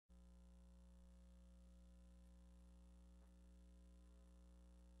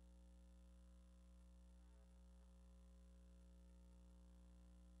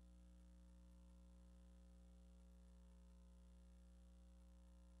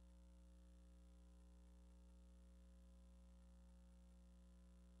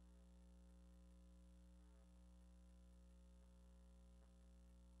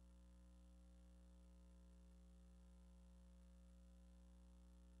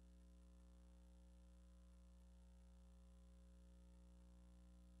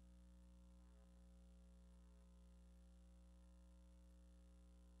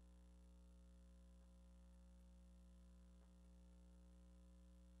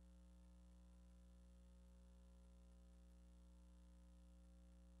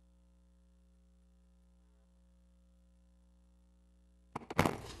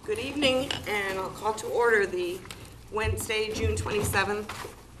Good evening, and I'll call to order the Wednesday, June 27th,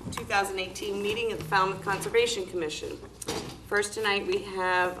 2018 meeting of the Falmouth Conservation Commission. First tonight we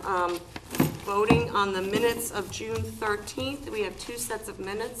have voting on the minutes of June 13th. We have two sets of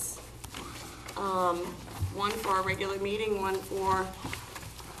minutes, one for our regular meeting, one for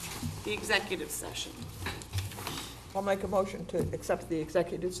the executive session. I'll make a motion to accept the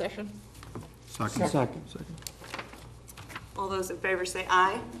executive session. Second. All those in favor say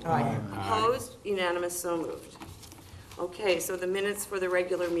aye. Aye. Opposed? Unanimous, so moved. Okay, so the minutes for the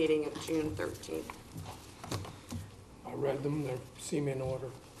regular meeting of June 13th. I read them, they seem in order.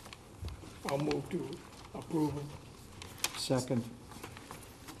 I'll move to approve them. Second.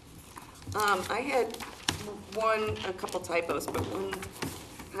 I had a couple typos, but one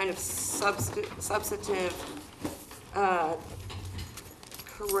kind of substantive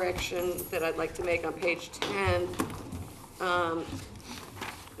correction that I'd like to make on page 10.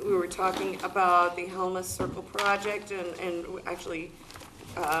 We were talking about the Helmus Circle project and actually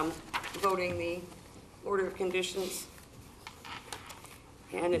voting the order of conditions.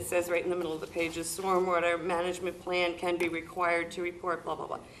 And it says right in the middle of the page, a stormwater management plan can be required to report, blah, blah,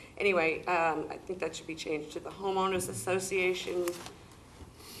 blah. Anyway, I think that should be changed to the homeowners association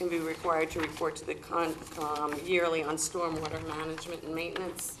can be required to report to the Concom yearly on stormwater management and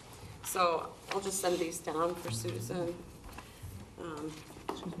maintenance. So I'll just send these down for Susan.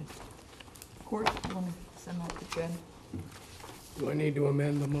 Excuse me. Court, you want to send that to Jen? Do I need to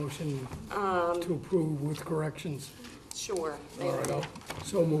amend the motion to approve with corrections? Sure. All right,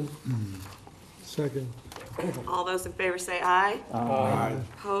 so move. Second. All those in favor say aye. Aye.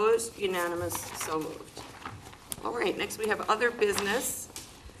 Opposed? Unanimous? So moved. All right, next we have other business.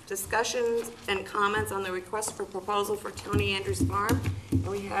 Discussions and comments on the request for proposal for Tony Andrews Farm. And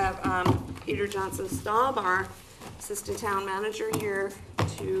we have Peter Johnson-Staub, our Assistant Town Manager, here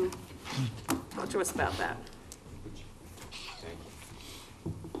to talk to us about that.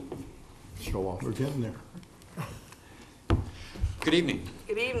 Show off. We're getting there. Good evening.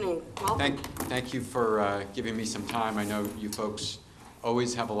 Good evening. Welcome. Thank you for giving me some time. I know you folks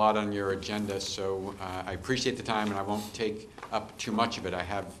always have a lot on your agenda, so I appreciate the time, and I won't take up too much of it. I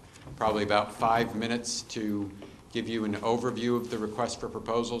have probably about 5 minutes to give you an overview of the request for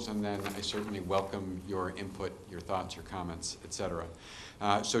proposals, and then I certainly welcome your input, your thoughts, your comments, etc.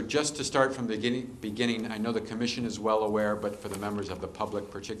 So just to start from the beginning, I know the Commission is well aware, but for the members of the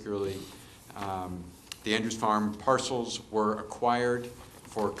public particularly, the Andrews Farm parcels were acquired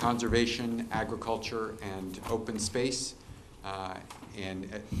for conservation, agriculture, and open space.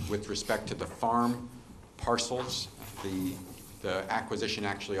 And with respect to the farm parcels, the acquisition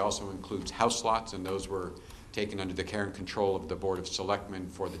actually also includes house lots, and those were taken under the care and control of the Board of Selectmen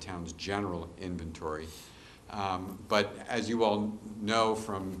for the town's general inventory. But as you all know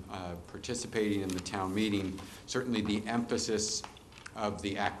from participating in the town meeting, certainly the emphasis of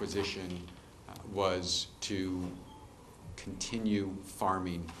the acquisition was to continue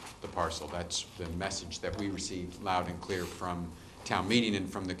farming the parcel. That's the message that we received loud and clear from town meeting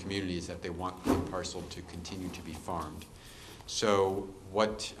and from the community, is that they want the parcel to continue to be farmed. So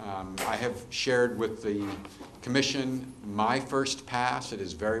what I have shared with the Commission, my first pass, it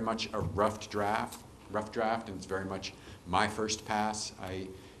is very much a rough draft, and it's very much my first pass. I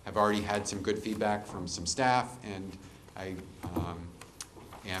have already had some good feedback from some staff, and I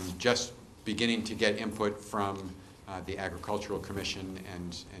am just beginning to get input from the Agricultural Commission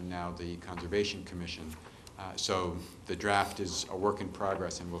and now the Conservation Commission. So the draft is a work in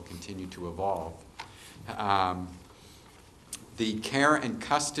progress and will continue to evolve. The care and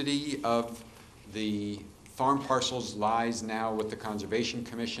custody of the farm parcels lies now with the Conservation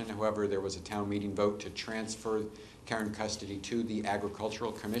Commission. However, there was a town meeting vote to transfer care and custody to the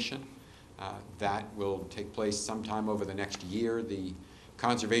Agricultural Commission. That will take place sometime over the next year. The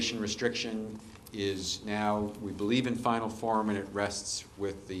conservation restriction is now, we believe, in final form, and it rests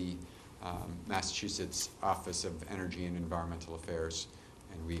with the Massachusetts Office of Energy and Environmental Affairs,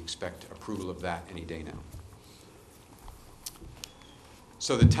 and we expect approval of that any day now.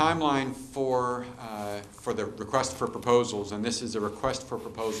 So the timeline for the request for proposals, and this is a request for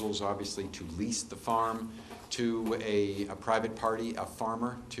proposals obviously to lease the farm to a private party, a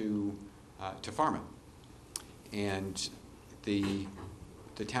farmer, to farm it. And the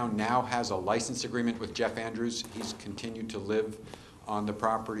town now has a license agreement with Jeff Andrews. He's continued to live on the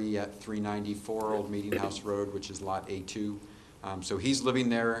property at 394 Old Meeting House Road, which is lot A2. So he's living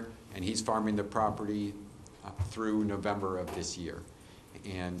there and he's farming the property through November of this year.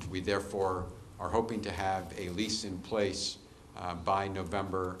 And we therefore are hoping to have a lease in place by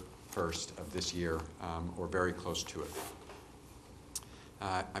November 1st of this year, or very close to it.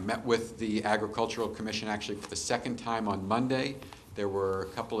 I met with the Agricultural Commission actually for the second time on Monday. There were a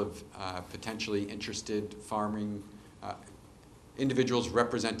couple of potentially interested farming individuals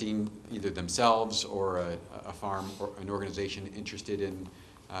representing either themselves or a farm or an organization interested in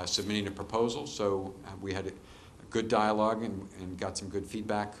submitting a proposal. So we had a good dialogue and got some good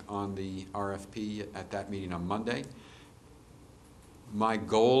feedback on the RFP at that meeting on Monday. My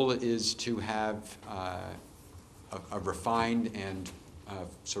goal is to have a refined and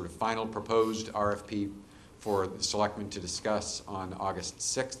sort of final proposed RFP for the selectmen to discuss on August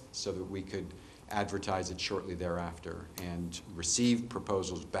 6th so that we could advertise it shortly thereafter and receive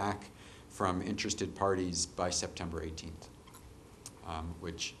proposals back from interested parties by September 18th,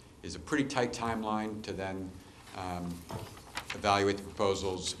 which is a pretty tight timeline to then evaluate the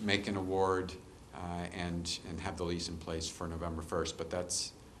proposals, make an award, and have the lease in place for November 1st, but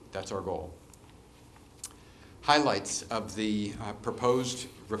that's our goal. Highlights of the proposed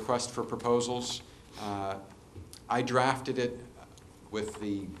request for proposals. I drafted it with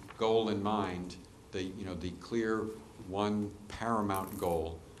the goal in mind, the clear one paramount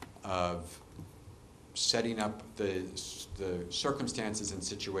goal of setting up the circumstances and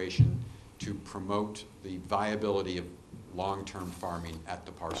situation to promote the viability of long-term farming at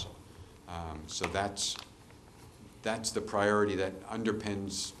the parcel. So that's the priority that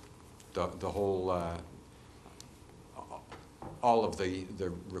underpins the whole all of the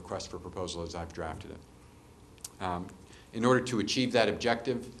request for proposal as I've drafted it. In order to achieve that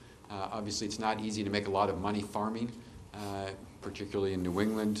objective, obviously it's not easy to make a lot of money farming, particularly in New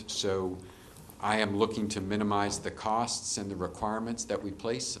England, so I am looking to minimize the costs and the requirements that we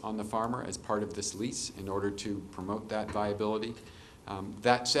place on the farmer as part of this lease in order to promote that viability.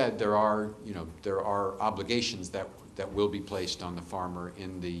 That said, there are obligations that will be placed on the farmer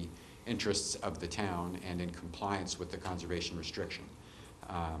in the interests of the town and in compliance with the conservation restriction.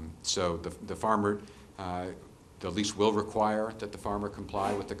 So the farmer, the lease will require that the farmer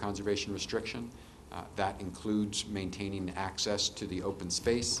comply with the conservation restriction. That includes maintaining access to the open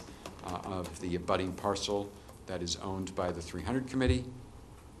space of the abutting parcel that is owned by the 300 Committee.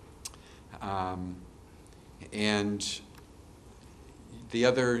 And the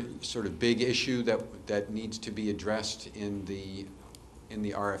other sort of big issue that needs to be addressed in the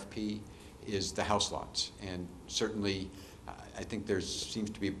RFP is the house lots. And certainly, I think there seems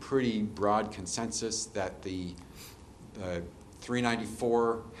to be a pretty broad consensus that the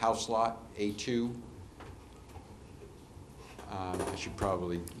 394 house lot, A2, this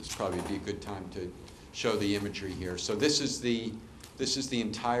probably be a good time to show the imagery here. So this is the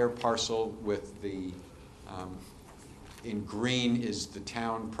entire parcel with the, in green is the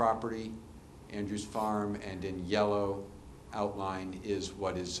town property, Andrews Farm, and in yellow outline is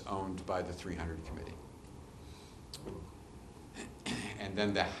what is owned by the 300 Committee. And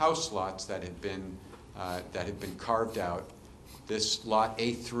then the house lots that have been carved out. This lot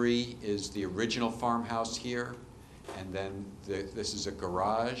A3 is the original farmhouse here, and then this is a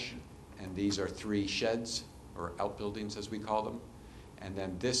garage, and these are 3 sheds, or outbuildings as we call them. And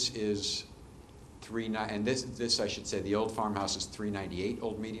then this is this I should say, the old farmhouse is 398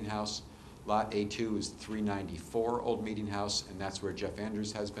 Old Meeting House. Lot A2 is 394 Old Meeting House, and that's where Jeff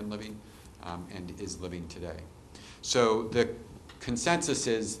Andrews has been living and is living today. So the consensus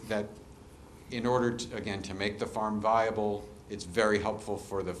is that in order to, again, to make the farm viable, it's very helpful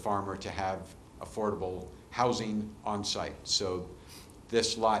for the farmer to have affordable housing on site. So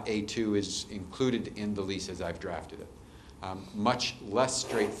this lot A2 is included in the lease as I've drafted it. Much less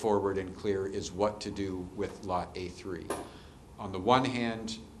straightforward and clear is what to do with lot A3. On the one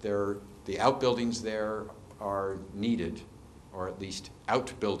hand, the outbuildings there are needed, or at least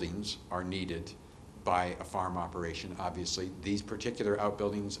outbuildings are needed by a farm operation, obviously. These particular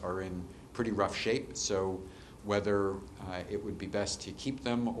outbuildings are in pretty rough shape, so whether it would be best to keep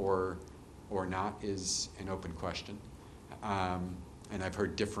them or not is an open question. And I've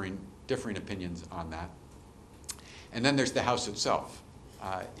heard differing opinions on that. And then there's the house itself.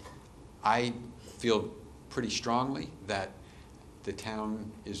 I feel pretty strongly that the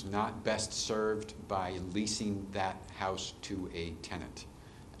town is not best served by leasing that house to a tenant.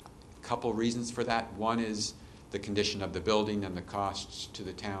 A couple reasons for that. One is the condition of the building and the costs to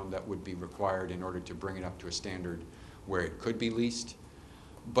the town that would be required in order to bring it up to a standard where it could be leased.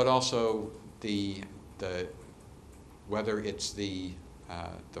 But also whether it's the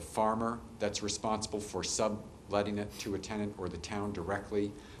farmer that's responsible for subletting it to a tenant or the town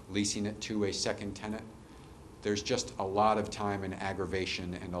directly leasing it to a second tenant. There's just a lot of time and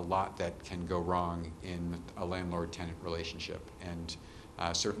aggravation and a lot that can go wrong in a landlord-tenant relationship. And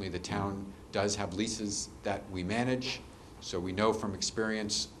certainly the town does have leases that we manage So we know from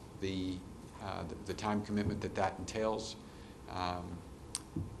experience the time commitment that entails.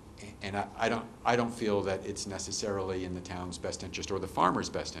 And I don't feel that it's necessarily in the town's best interest or the farmer's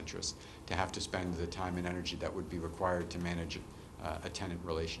best interest to have to spend the time and energy that would be required to manage a tenant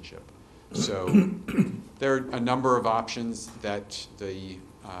relationship. So there are a number of options that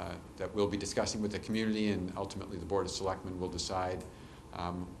that we'll be discussing with the community, and ultimately the Board of Selectmen will decide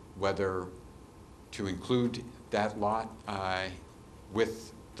whether to include that lot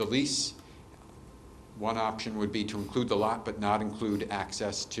with the lease. One option would be to include the lot but not include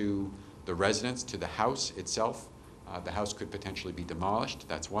access to the residence, to the house itself. The house could potentially be demolished.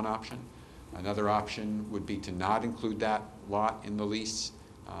 That's one option. Another option would be to not include that lot in the lease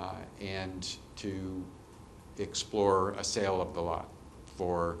and to explore a sale of the lot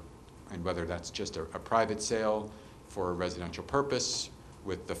and whether that's just a private sale for a residential purpose,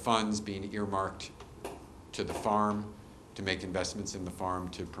 with the funds being earmarked to the farm to make investments in the farm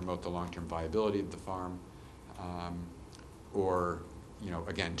to promote the long-term viability of the farm, or,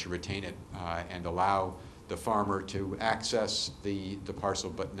 again, to retain it and allow the farmer to access the parcel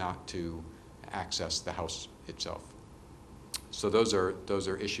but not to access the house itself. So those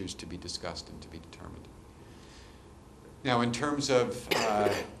are issues to be discussed and to be determined. Now, in terms of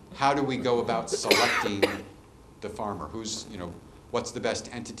how do we go about selecting the farmer? What's the best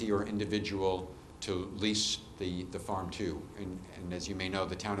entity or individual to lease the farm to? And as you may know,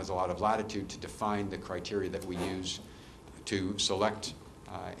 the town has a lot of latitude to define the criteria that we use to select.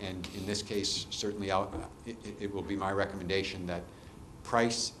 And in this case, certainly it will be my recommendation that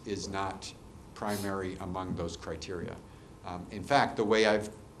price is not primary among those criteria. In fact, the way I've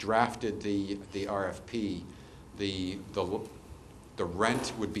drafted the RFP, the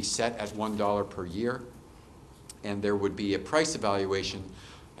rent would be set at $1 per year, and there would be a price evaluation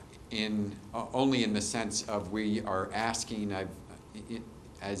only in the sense of we are asking,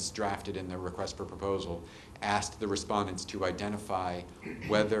 as drafted in the request for proposal, asked the respondents to identify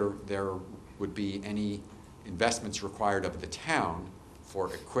whether there would be any investments required of the town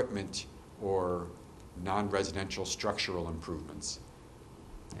for equipment or non-residential structural improvements.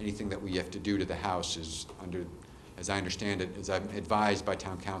 Anything that we have to do to the house is under, as I understand it, as I'm advised by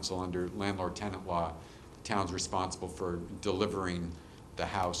town council under landlord-tenant law, the town's responsible for delivering the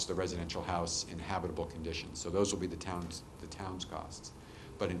house, the residential house, in habitable conditions. So those will be the town's costs.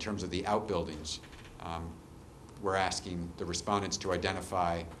 But in terms of the outbuildings, we're asking the respondents to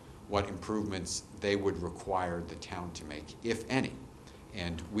identify what improvements they would require the town to make, if any.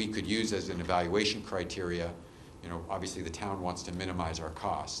 And we could use as an evaluation criteria, obviously the town wants to minimize our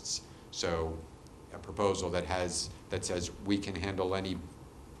costs. So a proposal that says we can handle any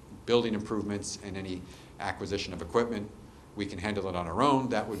building improvements and any acquisition of equipment, we can handle it on our own,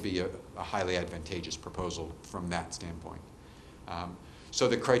 that would be a highly advantageous proposal from that standpoint. So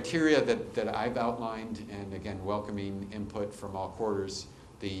the criteria that I've outlined, and again, welcoming input from all quarters,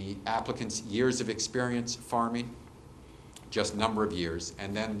 the applicant's years of experience farming, just number of years,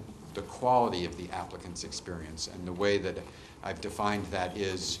 and then the quality of the applicant's experience. And the way that I've defined that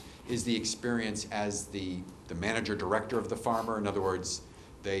is the experience as the manager director of the farmer. In other words,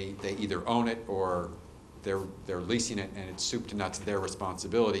 they either own it or they're leasing it and it's soup to nuts their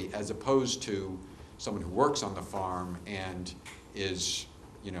responsibility, as opposed to someone who works on the farm and is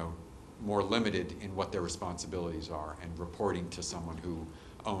more limited in what their responsibilities are and reporting to someone who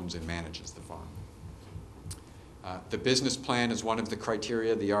owns and manages the farm. The business plan is one of the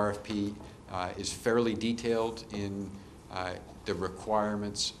criteria. The RFP is fairly detailed in the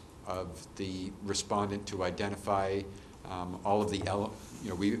requirements of the respondent to identify all of the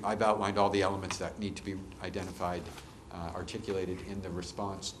I've outlined all the elements that need to be identified, articulated in the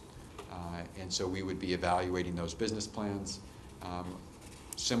response, and so we would be evaluating those business plans.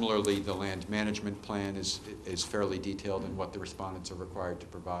 Similarly, the land management plan is fairly detailed in what the respondents are required to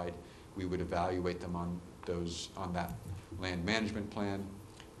provide. We would evaluate them on that land management plan.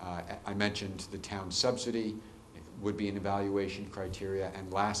 I mentioned the town subsidy would be an evaluation criteria,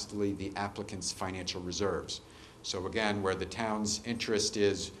 and lastly, the applicant's financial reserves. So again, where the town's interest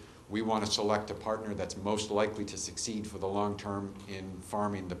is, we want to select a partner that's most likely to succeed for the long term in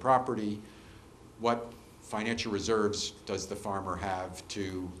farming the property. What financial reserves does the farmer have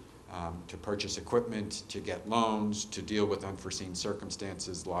to purchase equipment, to get loans, to deal with unforeseen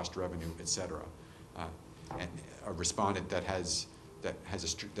circumstances, lost revenue, et cetera? And a respondent that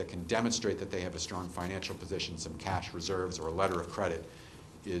can demonstrate that they have a strong financial position, some cash reserves, or a letter of credit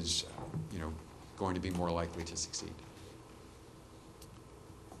is, going to be more likely to succeed.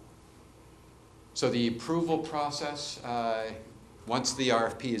 So the approval process, Once the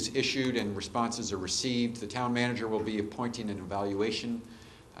RFP is issued and responses are received, the town manager will be appointing an evaluation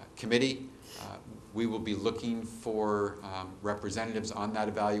committee. We will be looking for representatives on that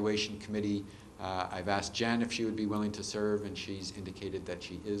evaluation committee. I've asked Jen if she would be willing to serve, and she's indicated that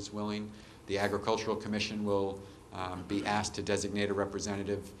she is willing. The Agricultural Commission will be asked to designate a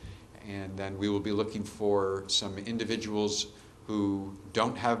representative, and then we will be looking for some individuals who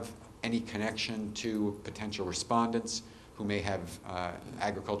don't have any connection to potential respondents, who may have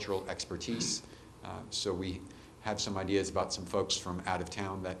agricultural expertise. So we have some ideas about some folks from out of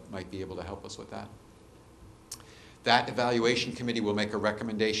town that might be able to help us with that. That evaluation committee will make a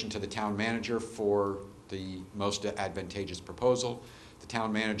recommendation to the town manager for the most advantageous proposal. The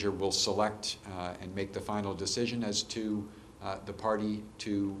town manager will select and make the final decision as to the party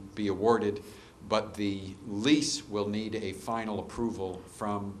to be awarded, but the lease will need a final approval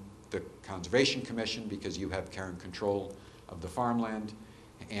from the Conservation Commission, because you have care and control of the farmland,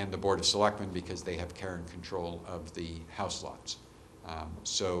 and the Board of Selectmen, because they have care and control of the house lots.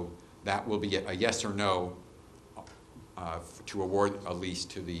 So that will be a yes or no to award a lease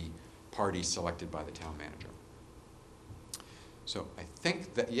to the party selected by the town manager. So I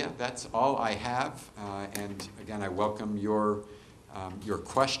think that, yeah, that's all I have. And again, I welcome your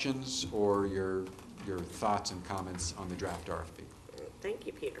questions or your thoughts and comments on the draft RFP. Thank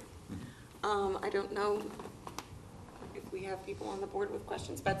you, Peter. I don't know if we have people on the board with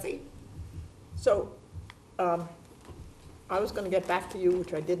questions. Betsy? So, I was gonna get back to you,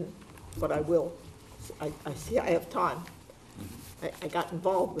 which I didn't, but I will. I see I have time. I got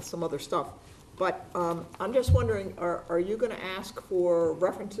involved with some other stuff. But I'm just wondering, are you gonna ask for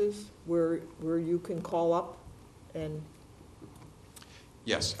references where you can call up and?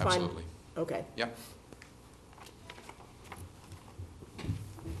 Yes, find- absolutely. Okay. Yep.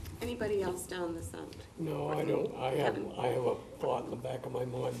 Anybody else down this end? No, I don't. I have a thought in the back of my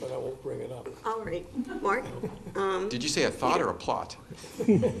mind, but I won't bring it up. All right, Mark? Did you say a thought or a plot?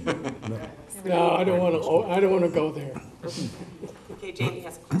 No, I don't want to go there. Okay, Jamie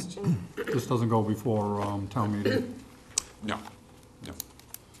has a question. This doesn't go before town meeting. No, no.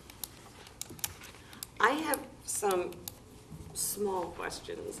 I have some small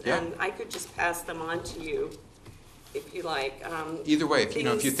questions, Yeah. and I could just pass them on to you if you like. Either way, if you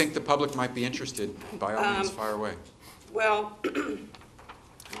Things- think the public might be interested, by all means, fire away. Well, I'm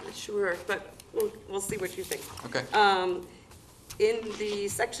not sure, but we'll see what you think. Okay. In the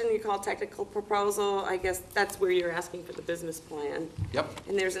section you call technical proposal, I guess that's where you're asking for the business plan. Yep.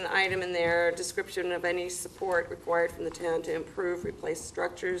 And there's an item in there, description of any support required from the town to improve, replace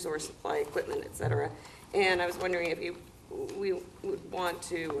structures, or supply equipment, et cetera. And I was wondering if we would want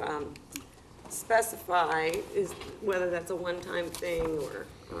to specify whether that's a one-time thing or,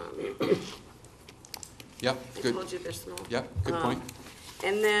 Yep, I good. told you they're small. Yep, good point.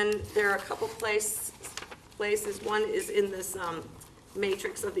 And then there are a couple places. One is in this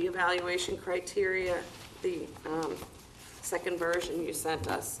matrix of the evaluation criteria, the second version you sent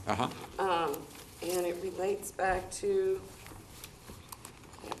us. Uh-huh. And it relates back to,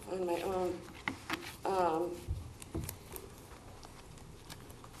 I can't find my own.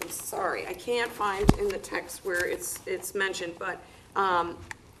 I'm sorry, I can't find in the text where it's mentioned, but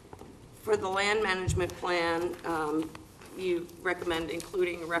for the land management plan, you recommend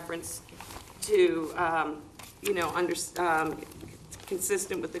including a reference to,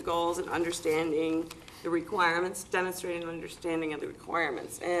 consistent with the goals and understanding the requirements, demonstrating an understanding of the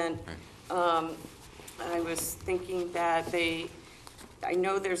requirements. And I was thinking that I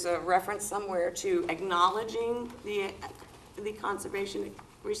know there's a reference somewhere to acknowledging the conservation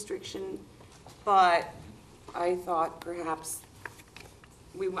restriction, but I thought perhaps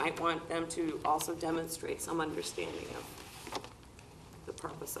we might want them to also demonstrate some understanding of the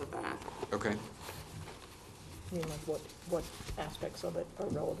purpose of that. Okay. You know, like what aspects of it are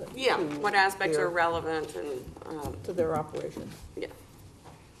relevant? Yeah, to what aspects their- are relevant and, To their operation. yeah.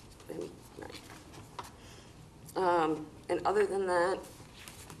 And, right. And other than that,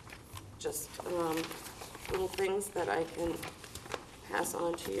 just little things that I can pass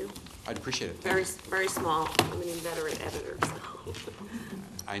on to you. I'd appreciate it. Very, very small. I'm an inveterate editor, so.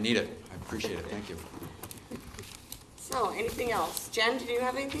 I need it. I appreciate it. Thank you. So, anything else? Jen, did you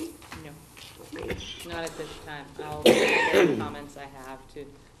have anything? No, Okay. not at this time. I'll share any comments I have to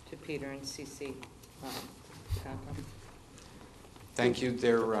Peter and CC. Concom. Thank you.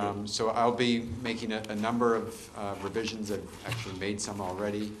 So I'll be making a number of revisions. I've actually made some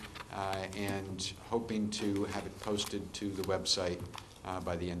already, and hoping to have it posted to the website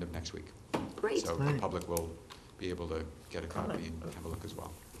by the end of next week. Great. So the public will be able to get a copy and have a look as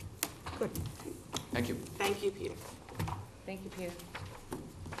well. Good. Thank you. Thank you, Peter. Thank you, Peter.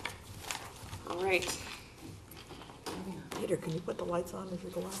 All right. Peter, can you put the lights on as you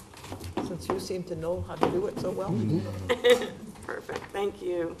go out? Since you seem to know how to do it so well. Perfect, thank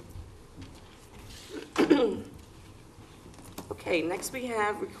you. Okay, next we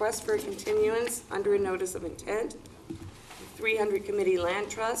have request for a continuance under a notice of intent, 300 Committee Land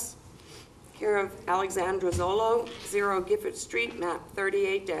Trust, care of Alexandra Zolo, 0 Gifford Street, map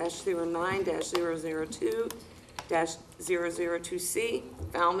 38-09-002-002C,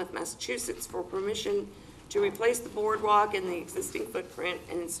 Falmouth, Massachusetts, for permission to replace the boardwalk in the existing footprint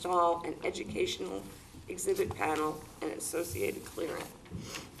and install an educational exhibit panel and associated clearing.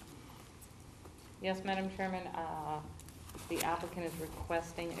 Yes, Madam Chairman, the applicant is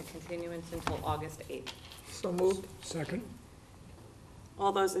requesting a continuance until August 8th. So moved. Second?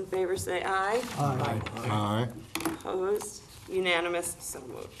 All those in favor say aye. Aye. Opposed? Unanimous? So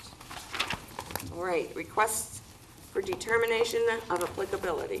moved. All right, requests for determination of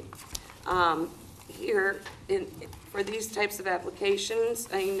applicability. Here, for these types of applications,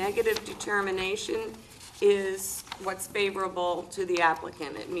 a negative determination is what's favorable to the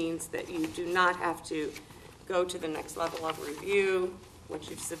applicant. It means that you do not have to go to the next level of review. What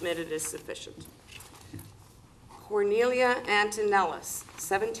you've submitted is sufficient. Cornelia Antonellis,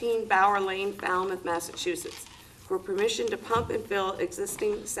 17 Bower Lane, Falmouth, Massachusetts, for permission to pump and fill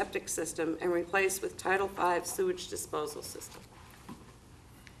existing septic system and replace with Title V sewage disposal system.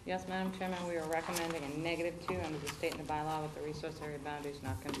 Yes, Madam Chairman, we are recommending a -2 under the state and the bylaw with the resource area boundaries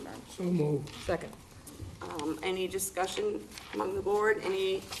not confirmed. So moved. Second. Any discussion among the board?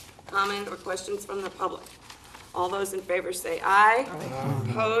 Any comment or questions from the public? All those in favor say aye.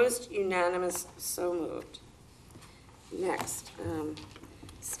 Opposed? Unanimous? So moved. Next,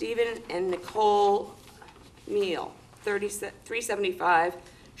 Stephen and Nicole Neal, 375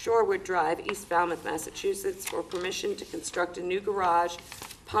 Shorewood Drive, East Falmouth, Massachusetts, for permission to construct a new garage,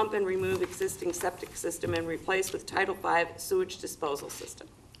 pump and remove existing septic system, and replace with Title V sewage disposal system.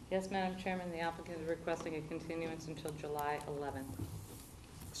 Yes, Madam Chairman, the applicant is requesting a continuance until July 11th.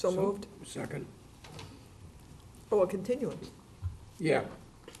 So moved. Second? Oh, a continuance. Yeah.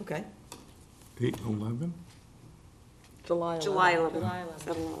 Okay. 8/11? July 11th. July 11th. July 11th.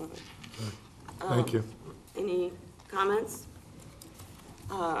 7/11. Thank you. Any comments?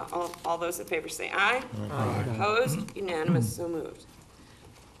 All those in favor say aye. Opposed? Unanimous? So moved.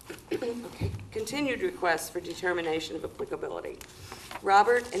 Okay, continued requests for determination of applicability.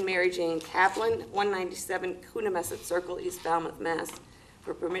 Robert and Mary Jane Kaplan, 197 Coonamessett Circle, East Falmouth, Mass.,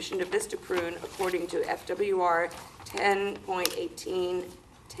 for permission to vista prune according to FWR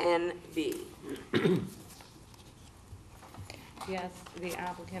 10.1810B. Yes, the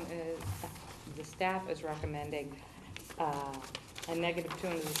applicant is, the staff is recommending a -2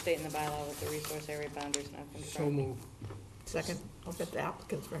 under the state and the bylaw with the resource area boundaries not So confirmed. moved. Second. I'll bet the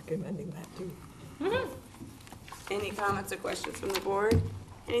applicant's recommending that too. Any comments or questions from the board?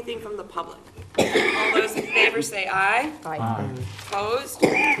 Anything from the public? All those in favor say aye. Opposed?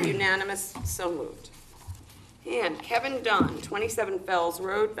 Unanimous? So moved. And Kevin Dunn, 27 Fells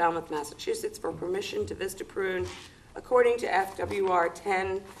Road, Falmouth, Massachusetts, for permission to vista prune according to FWR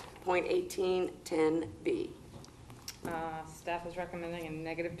 10.1810B. Staff is recommending a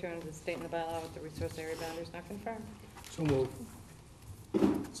 -2 under the state and the bylaw with the resource area boundaries not confirmed. So moved.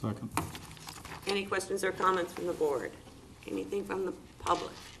 Second. Any questions or comments from the board? Anything from the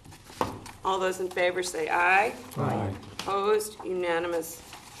public? All those in favor say aye. Aye. Opposed? Unanimous?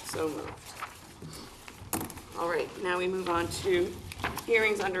 So moved. All right, now we move on to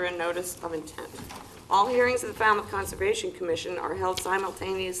hearings under a notice of intent. All hearings of the Falmouth Conservation Commission are held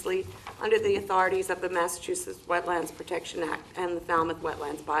simultaneously under the authorities of the Massachusetts Wetlands Protection Act and the Falmouth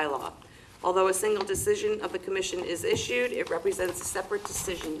Wetlands Bylaw. Although a single decision of the commission is issued, it represents a separate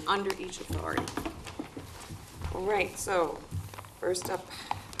decision under each authority. All right, so first up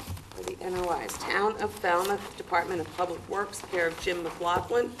are the NOIs. Town of Falmouth, Department of Public Works, care of Jim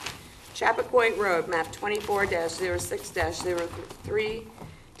McLaughlin, Chappaquoit Road, map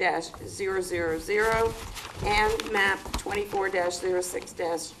 24-06-03-000, and map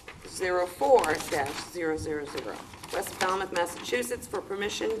 24-06-04-000, West Falmouth, Massachusetts, for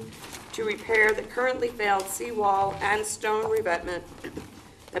permission to repair the currently failed seawall and stone revetment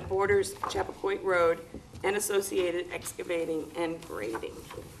that borders Chappaquoit Road and associated excavating and grading.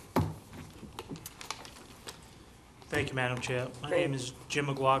 Thank you, Madam Chair. My Great. name is Jim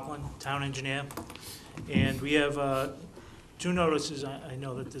McLaughlin, Town Engineer, and we have two notices. I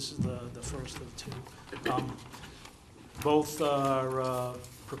know that this is the first of two. Both are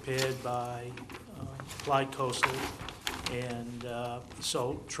prepared by Clyde Coastal And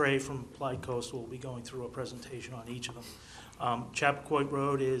so Trey from Applied Coastal will be going through a presentation on each of them. Chappaquoit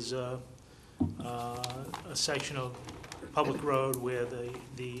Road is a section of public road where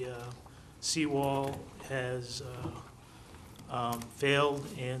the seawall has failed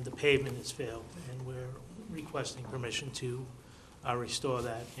and the pavement has failed, and we're requesting permission to restore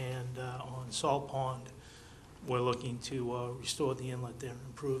that. And on Salt Pond, we're looking to restore the inlet there and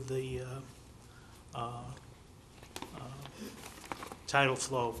improve the tidal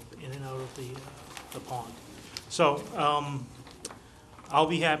flow in and out of the pond. So I'll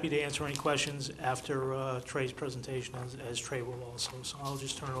be happy to answer any questions after Trey's presentation, as Trey will also. So I'll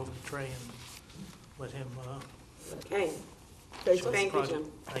just turn it over to Trey and let him Okay, Okay, show the thank you, project.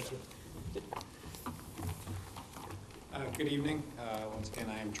 Jim. Thank you. Good evening. Once again,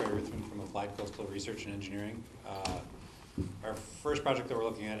 I am Trey Ruthven from Applied Coastal Research and Engineering. Our first project that we're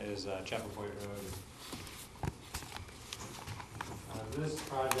looking at is Chappaquoit Road. This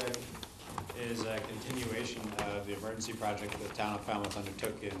project is a continuation of the emergency project that the town of Falmouth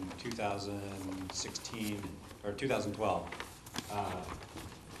undertook in 2016, or 2012.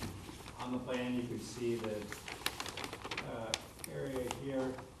 On the plan, you can see the area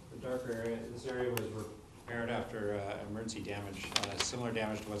here, the darker area. This area was repaired after emergency damage, similar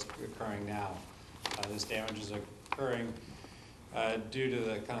damage to what's occurring now. This damage is occurring due to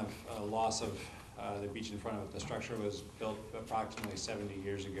the kind of loss of the beach in front of it. The structure was built approximately 70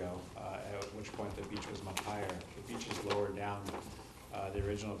 years ago, at which point the beach was much higher. The beach is lower down. The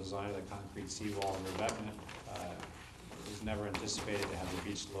original design of the concrete seawall and revetment was never anticipated to have the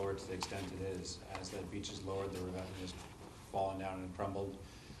beach lowered to the extent it is. As that beach is lowered, the revetment has fallen down and crumbled.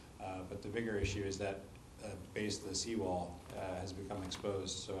 But the bigger issue is that the base of the seawall has become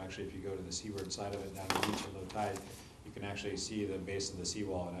exposed. So actually, if you go to the seaward side of it down the beach at low tide, you can actually see the base of the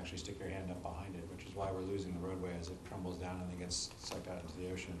seawall and actually stick your hand up behind it, which is why we're losing the roadway as it crumbles down and then gets sucked out into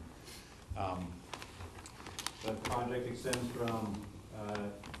the ocean. The project extends from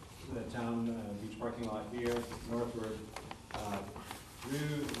the town beach parking lot here northward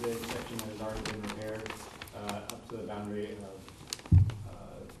through the section that has already been repaired up to the boundary of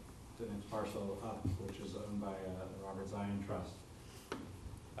the next parcel up, which is owned by the Robert Zion Trust.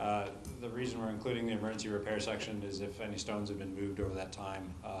 The reason we're including the emergency repair section is if any stones have been moved over that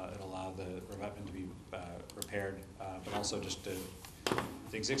time, it'll allow the revetment to be repaired, but also just the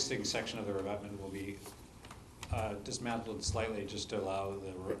existing section of the revetment will be dismantled slightly just to allow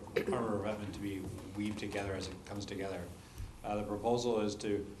the armor revetment to be weaved together as it comes together. The proposal is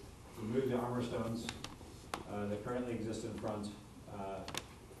to remove the armor stones that currently exist in front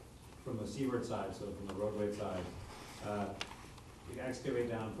from the seaward side, so from the roadway side. You can excavate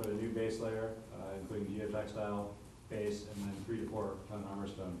down, put a new base layer, including geotextile base, and then 3 to 4 ton armor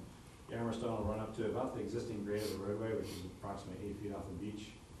stone. The armor stone will run up to about the existing grade of the roadway, which is approximately 8 feet off the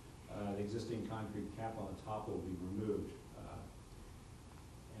beach. The existing concrete cap on the top will be removed.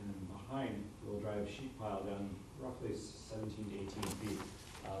 And then behind, we'll drive a sheet pile down roughly 17 to 18 feet.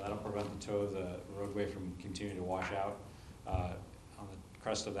 That'll prevent the toe of the roadway from continuing to wash out. On the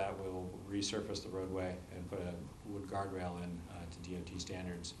crest of that, we'll resurface the roadway and put a wood guardrail in to DOT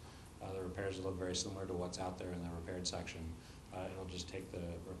standards. The repairs will look very similar to what's out there in the repaired section. It'll just take the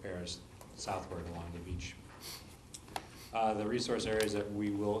repairs southward along the beach. The resource areas that we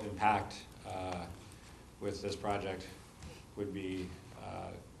will impact with this project would be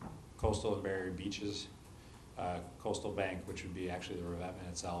coastal and barrier beaches, coastal bank, which would be actually the revetment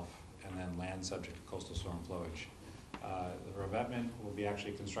itself, and then land subject to coastal storm flowage. The revetment will be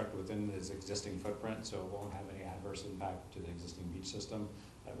actually constructed within this existing footprint, so it won't have any adverse impact to the existing beach system.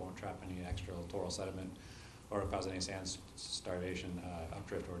 It won't trap any extra littoral sediment or cause any sand starvation,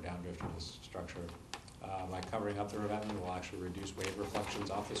 updrift or downdrift of this structure. By covering up the revetment, we'll actually reduce wave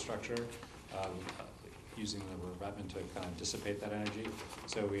reflections off the structure, using the revetment to kind of dissipate that energy.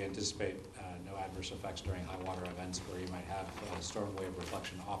 So we anticipate no adverse effects during high water events where you might have storm wave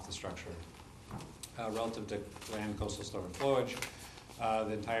reflection off the structure. Relative to land coastal storm and flowage,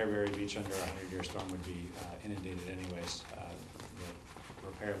 the entire Berry Beach under a 100-year storm would be inundated anyways. The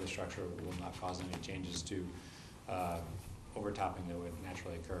repair of the structure will not cause any changes to overtopping that would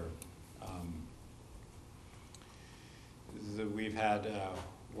naturally occur. We've had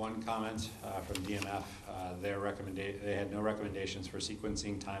one comment from DMF. They had no recommendations for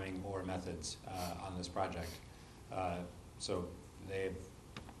sequencing, timing, or methods on this project. So they've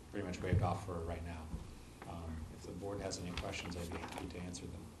pretty much waived off for right now. If the board has any questions, I'd be happy to answer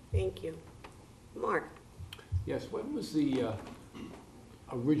them. Thank you. Mark? Yes, when was the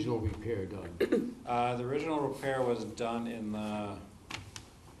original repair done? The original repair was done in the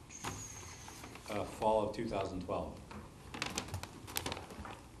fall of 2012.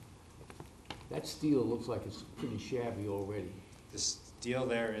 That steel looks like it's pretty shabby already. The steel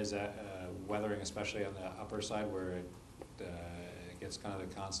there is weathering, especially on the upper side where it gets kind of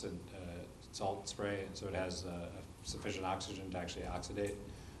the constant salt spray, and so it has sufficient oxygen to actually oxidate.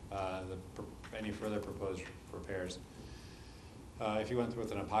 Any further proposed repairs, if you went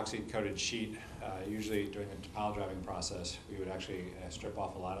with an epoxy coated sheet, usually during the pile driving process, we would actually strip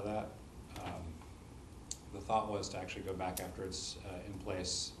off a lot of that. The thought was to actually go back after it's in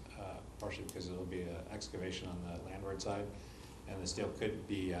place, partially because it'll be an excavation on the landward side, and the steel could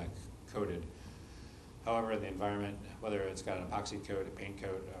be coated. However, in the environment, whether it's got an epoxy coat, a paint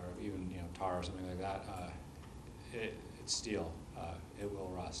coat, or even tar or something like that, it's steel. It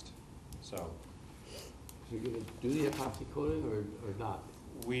will rust. So So you're gonna do the epoxy coating or not?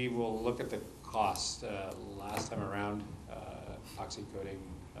 we will look at the cost. Last time around, epoxy coating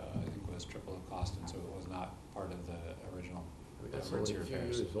I think was triple the cost, and so it was not part of the original I mean, that's emergency only a few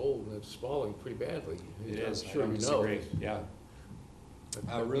repairs. years old and it's falling pretty badly. It I'm is, I sure don't you know. disagree, yeah.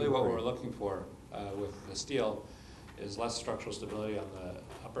 That'd be Really what worrying. we're looking for with the steel is less structural stability on the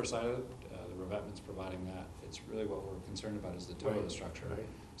upper side of it. The revetment's providing that. It's really what we're concerned about is the toe of the Right, structure. right.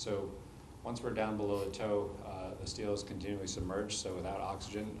 So once we're down below the toe, the steel is continually submerged, so without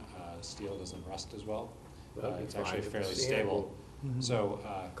oxygen, steel doesn't rust as well. That'd be It's fine actually if the fairly sand stable. Mhm. So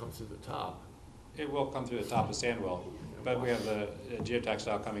Comes to the top. it will come through the top of sand will, but we have the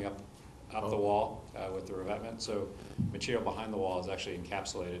geotextile coming up the Oh. wall with the revetment, so material behind the wall is actually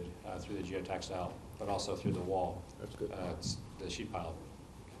encapsulated through the geotextile, but also through the wall, That's good. it's the sheet pile.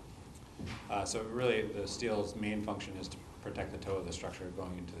 So really, the steel's main function is to protect the toe of the structure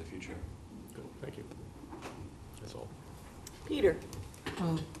going into the future. Good, thank you. That's all. Peter?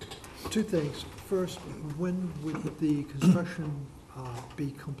 Two things. First, when would the construction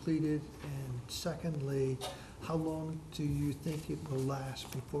be completed? And secondly, how long do you think it will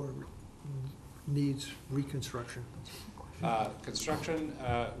last before it needs reconstruction? Construction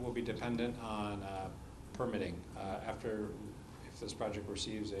will be dependent on permitting. If this project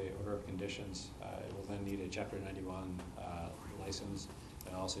receives a order of conditions, it will then need a Chapter 91 license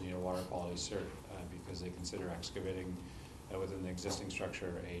and also need a water quality cert because they consider excavating within the existing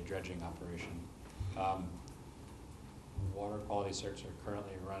structure a dredging operation. Water quality certs are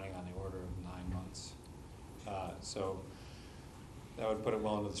currently running on the order of 9 months. So that would put it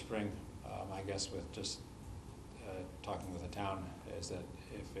well into the spring. My guess with just talking with the town is that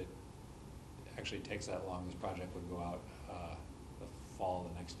if it actually takes that long, this project would go out the fall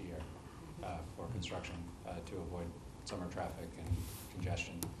of the next year for construction to avoid summer traffic and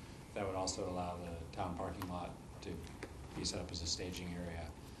congestion. That would also allow the town parking lot to be set up as a staging area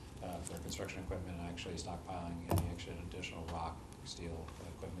for construction equipment and actually stockpiling any extra additional rock, steel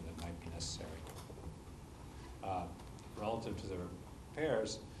equipment that might be necessary. Relative to the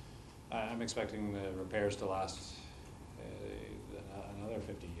repairs, I'm expecting the repairs to last another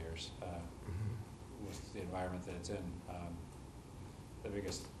 50 years with the environment that it's in. The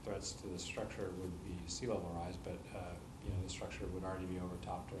biggest threats to the structure would be sea level rise, but the structure would already be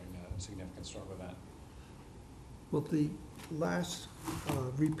overtopped during a significant storm event. Well, the last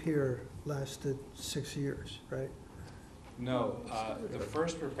repair lasted 6 years, right? No, the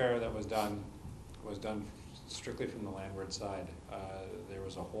first repair that was done strictly from the landward side. There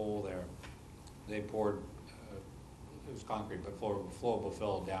was a hole there. They poured, it was concrete, but flowable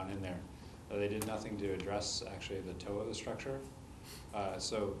fill down in there. They did nothing to address actually the toe of the structure.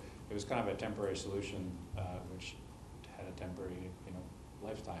 So it was kind of a temporary solution, which had a temporary,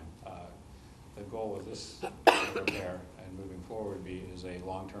 lifetime. The goal with this repair and moving forward is a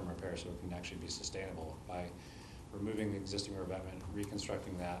long-term repair so it can actually be sustainable by removing the existing revetment,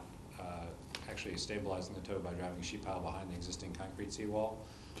 reconstructing that, actually stabilizing the toe by driving sheet pile behind the existing concrete seawall.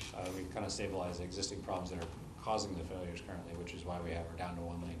 We've kind of stabilized the existing problems that are causing the failures currently, which is why we're down to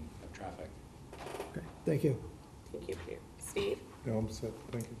 1 lane of traffic. Okay, thank you. Thank you, Peter. Steve? Yeah, I'm set,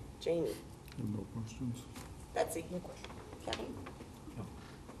 thank you. Jamie? No questions? Betsy? No question. Kevin?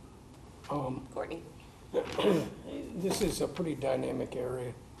 Courtney? This is a pretty dynamic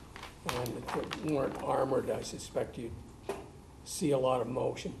area, and if it weren't armored, I suspect you'd see a lot of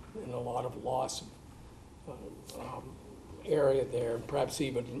motion and a lot of loss of area there, and perhaps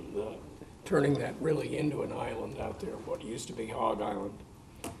even turning that really into an island out there, what used to be Hog Island.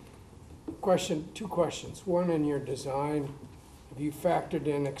 Two questions. One, in your design, have you factored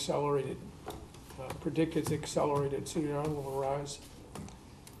in predicted accelerated sea level rise?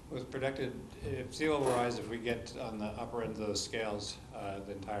 With predicted, if sea level rise, if we get on the upper end of those scales,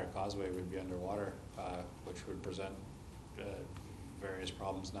 the entire causeway would be underwater, which would present various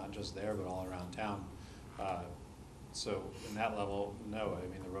problems, not just there, but all around town. So in that level, no, I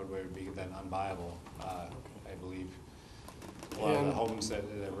mean, the roadway would be then unviable. I believe a lot of the And- homes that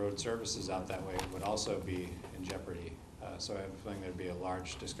the road services out that way would also be in jeopardy. So I have a feeling there'd be a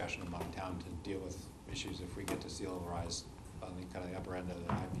large discussion among town to deal with issues if we get to sea level rise on the kind of the upper end of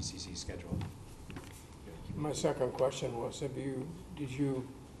the IPCC schedule. My second question was, did you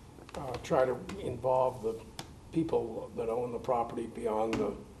try to involve the people that own the property beyond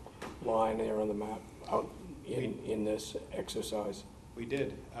the line there on the map out in this exercise? We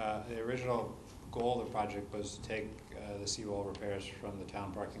did. The original goal of the project was to take the seawall repairs from the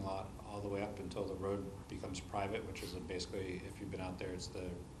town parking lot all the way up until the road becomes private, which is basically, if you've been out there,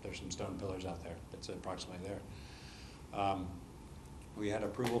 there's some stone pillars out there. It's approximately there. We had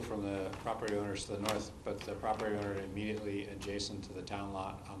approval from the property owners to the north, but the property owner immediately adjacent to the town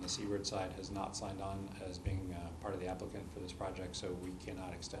lot on the seaward side has not signed on as being part of the applicant for this project, so we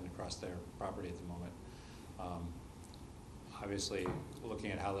cannot extend across their property at the moment. Obviously,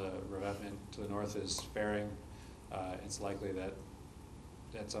 looking at how the revetment to the north is faring, it's likely that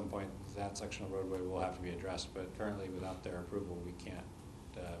at some point that section of roadway will have to be addressed, but currently without their approval, we can't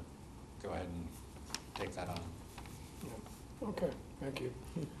go ahead and take that on. Yeah. Okay, thank you.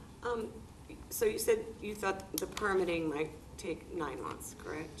 So you said you thought the permitting might take 9 months,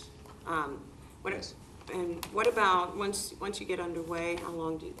 correct? What, Yes. and what about, once you get underway, how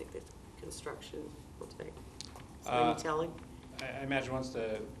long do you think this construction will take? Is there any telling? I imagine once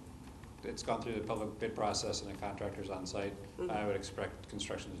it's gone through the public bid process and the contractor's on site, I would expect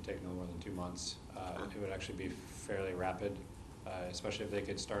construction to take no more than 2 months. It would actually be fairly rapid, especially if they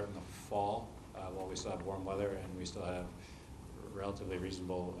could start in the fall, while we still have warm weather and we still have relatively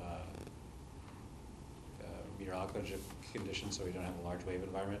reasonable meteorological conditions, so we don't have a large wave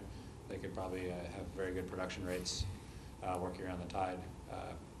environment. They could probably have very good production rates working around the tide.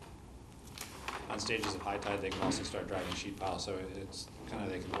 On stages of high tide, they can also start driving sheet pile, so it's kind of,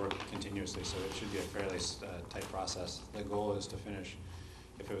 they can work continuously, so it should be a fairly tight process. The goal is to finish,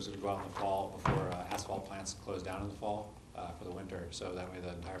 if it was to go out in the fall, before asphalt plants close down in the fall for the winter, so that way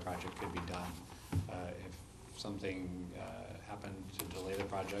the entire project could be done. If something happened to delay the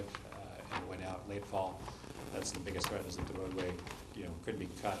project and it went out late fall, that's the biggest threat, is that the roadway, could be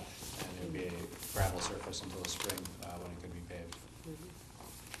cut and it would be a gravel surface until the spring when it could be paved.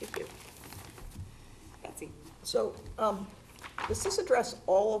 Thank you. Betsy? So, does this address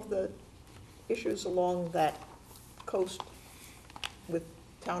all of the issues along that coast with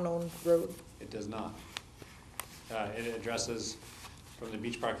town-owned road? It does not. It addresses from the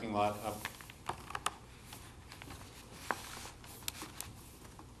beach parking lot up,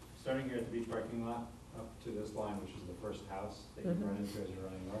 starting here at the beach parking lot, up to this line, which is the first house that you run into as you're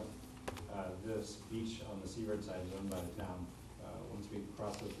running north. This beach on the seaward side is owned by the town. Once we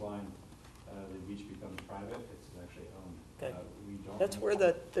cross this line, the beach becomes private. It's actually owned. Okay. We don't. That's where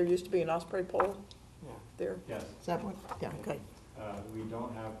there used to be an osprey pole Yeah. there? Yes. Is that what? Yeah, okay. We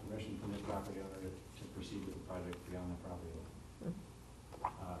don't have permission from the property owner to proceed with the project beyond the property line.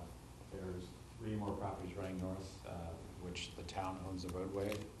 There's 3 more properties running north, which the town owns the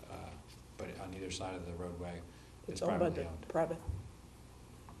roadway, but on either side of the roadway, it's owned by privately the owned. private.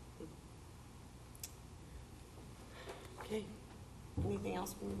 Okay. Anything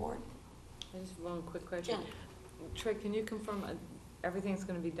else from the board? Just one quick question. Jen? Trey, can you confirm everything's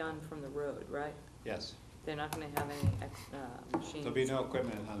gonna be done from the road, right? Yes. They're not gonna have any machines? There'll be no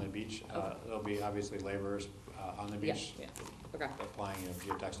equipment on the beach. Okay. There'll be obviously laborers on the Yeah, beach yeah, okay. applying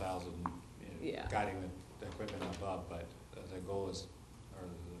geotextiles and Yeah. guiding the equipment above, but the goal is, or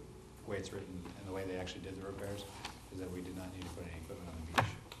the way it's written and the way they actually did the repairs, is that we did not need to put any equipment on the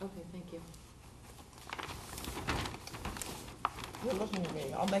beach. Okay, thank you. You're looking at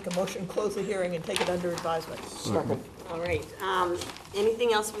me. I'll make a motion, close the hearing, and take it under advisement. Second. All right.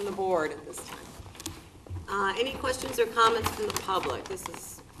 Anything else from the board at this time? Any questions or comments from the public? This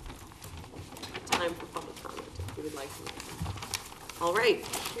is time for public comment, if you would like to. All right,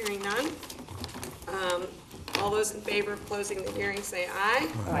 hearing none. All those in favor of closing the hearing, say aye.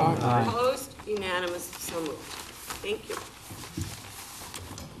 Aye. Opposed? Unanimous, so moved. Thank you.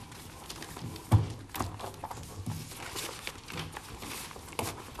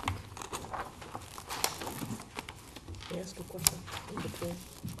 Can I ask a question in between?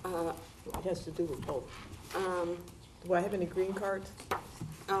 Uh, It has to do with both. um, Do I have any green cards?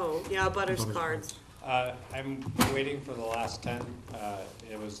 Oh, yeah, butters cards. I'm waiting for the last 10.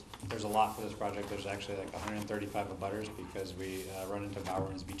 There's a lot for this project. There's actually like 135 abutters because we run into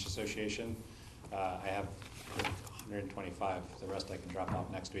Bowerman's Beach Association. I have 125. The rest I can drop off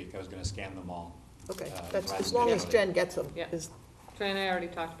next week. I was going to scan them all. Okay, Uh, that's, rather as than long as digitally. Jen gets them. Yeah. Is Trey and I already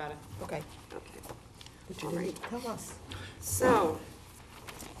talked about it. okay. Okay. But you All right. didn't tell us. So,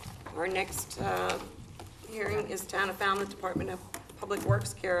 our next hearing is Town of Falmouth Department of Public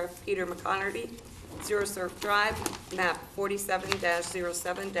Works, care of Peter McConerty, Zero Surf Drive, map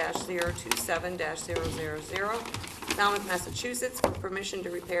 47-07-027-000, Falmouth, Massachusetts, for permission to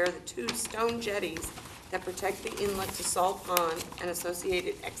repair the 2 stone jetties that protect the inlet to Salt Pond and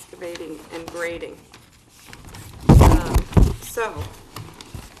associated excavating and grading. So,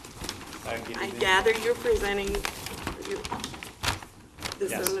 I gather you're presenting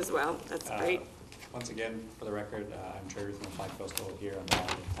this Yes. one as well. That's great. Once again, for the record, I'm Trey from Applied Coastal here on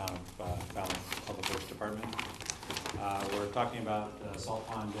behalf of the Town of Falmouth Public Works Department. We're talking about Salt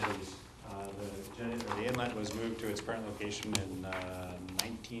Pond jetties. The inlet was moved to its current location in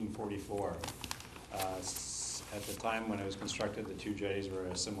 1944. At the time when it was constructed, the 2 jetties were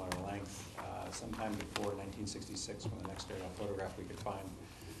a similar length. Sometime before 1966, when the next aerial photograph we could find,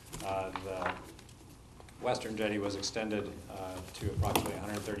 the western jetty was extended to approximately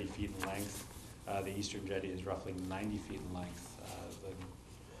 130 feet in length. The eastern jetty is roughly 90 feet in length. The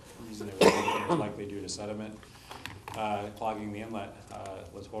reason it was likely due to sediment clogging the inlet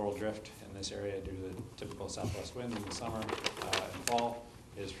was Horal drift in this area due to the typical southwest wind in the summer and fall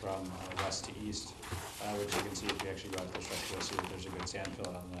is from west to east, which you can see if you actually go out to the structure, you'll see that there's a good sand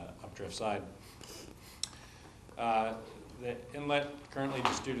fill on the updrift side. The inlet currently,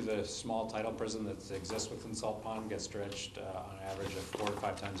 just due to the small tidal prison that exists within Salt Pond, gets dredged on an average of 4 to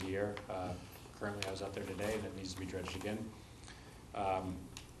 5 times a year. Currently, I was out there today, and it needs to be dredged again.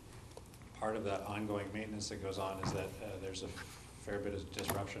 Part of the ongoing maintenance that goes on is that there's a fair bit of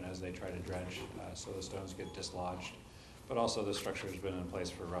disruption as they try to dredge, so the stones get dislodged. But also, the structure has been in place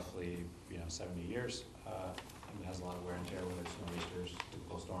for roughly 70 years, and it has a lot of wear and tear, whether it's nor'easters,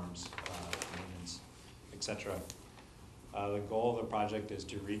 typical storms, maintenance, etc. The goal of the project is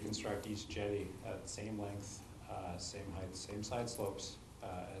to reconstruct each jetty at the same length, same height, same side slopes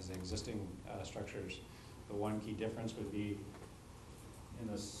as the existing structures. The one key difference would be in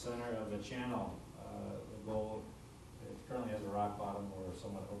the center of the channel. The goal, it currently has a rock bottom or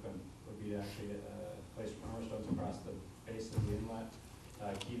somewhat open, would be to actually place armor stones across the base of the inlet,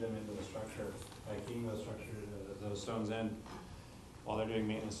 key them into the structure. By keying those those stones in, while they're doing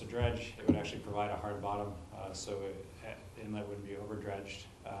maintenance to dredge, it would actually provide a hard bottom, so the inlet wouldn't be over dredged,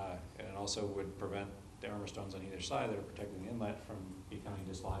 and it also would prevent the armor stones on either side that are protecting the inlet from becoming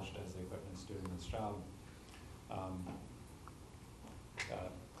dislodged as the equipment's doing this job.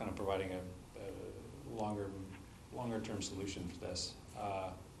 Kind of providing a longer-term solution to this.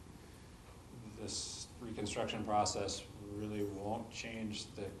 This reconstruction process really won't change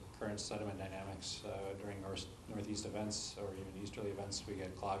the current sediment dynamics during northeast events or even easterly events. We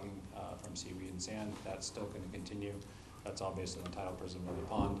get clogging from seaweed and sand. That's still going to continue. That's all based on the tidal prism of the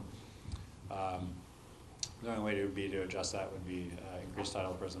pond. The only way would be to adjust that would be increase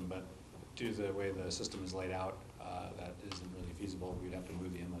tidal prism, but due to the way the system is laid out, that isn't really feasible. We'd have to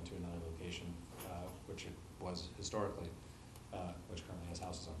move the inlet to another location, which it was historically, which currently has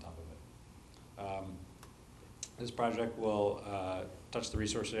houses on top of it. This project will touch the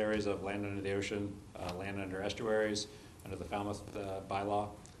resource areas of land under the ocean, land under estuaries, under the Falmouth bylaw,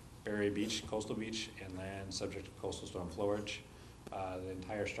 Barrier Beach, coastal beach, and land subject to coastal storm flowage. The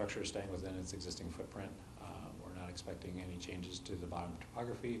entire structure is staying within its existing footprint. We're not expecting any changes to the bottom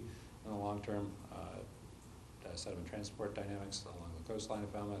topography in the long term. Sediment transport dynamics along the coastline of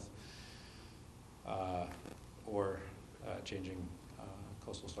Falmouth, or changing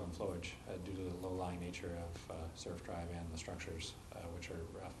coastal storm flowage due to the low-lying nature of Surf Drive and the structures, which are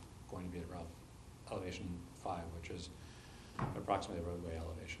going to be at elevation 5, which is approximately the roadway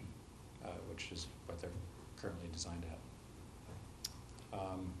elevation, which is what they're currently designed at.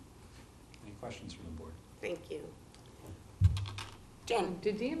 Any questions from the board? Thank you. Jen?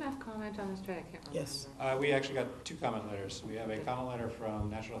 Did DMF comment on this, Trey? I can't remember. Yes. We actually got 2 comment letters. We have a comment letter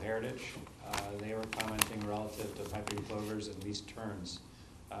from Natural Heritage. They were commenting relative to piping plovers and leased terns.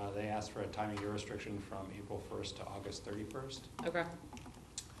 They asked for a time of year restriction from April 1st to August 31st. Okay.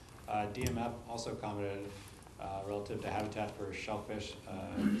 DMF also commented relative to habitat for shellfish,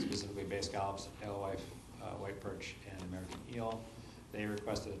 specifically bay scallops, alewife, white perch, and American eel. They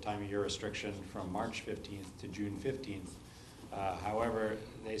requested a time of year restriction from March 15th to June 15th. However,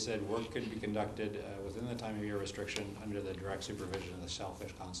 they said work could be conducted within the time of year restriction under the direct supervision of the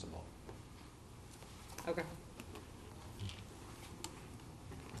shellfish constable. Okay.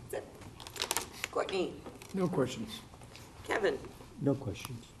 That's it. Courtney? No questions. Kevin? No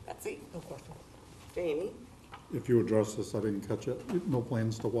questions. Betsy? No question. Jamie? If you address this, I didn't catch it. No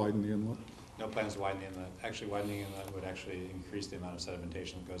plans to widen the inlet? No plans to widen the inlet. Actually, widening the inlet would actually increase the amount of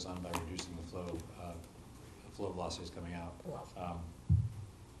sedimentation that goes on by reducing the flow flow of velocity is coming out.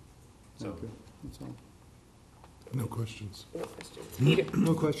 So, Thank you. That's all. No questions. No questions. Peter?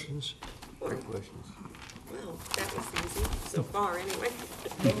 No questions. No questions. Well, that was easy, so far, anyway.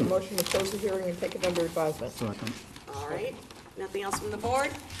 Make a motion to close the hearing and take it under advisement. Second. All right, nothing else from the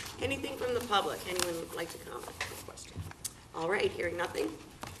board? Anything from the public? Anyone would like to comment or question? All right, hearing nothing.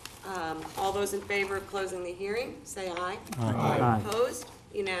 All those in favor of closing the hearing, say aye. Aye. Opposed?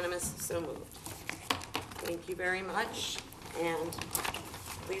 Unanimous, so moved. Thank you very much, and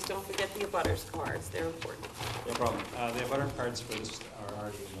please don't forget the abutters cards, they're important. no problem. The abutter cards for this are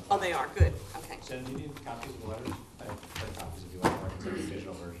already in the. Oh, they are, good, okay. Jen, do you need copies of the letters? I have copies if you want, or I can send you a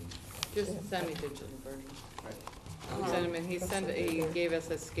digital version. Just send me digital version. Right. Send him, and he gave us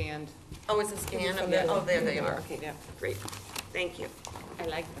a scanned, Oh, it's a scan of the, oh, there they are, okay, yeah, great, thank you. I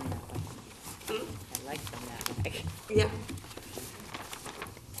like them that way. Hmm? I like them that way. Yeah.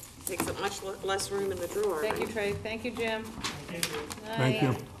 Takes up much less room in the drawer. Thank you, right? Trey, thank you, Jim. Thank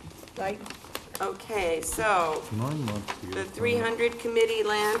you. Right? Okay, so 9 months. to the get 300 Committee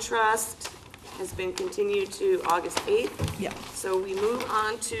Land Trust has been continued to August 8th. Yeah. So we move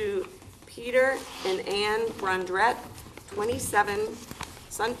on to Peter and Ann Brundrett, 27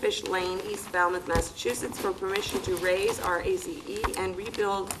 Sunfish Lane, East Falmouth, Massachusetts, for permission to raise RAZE and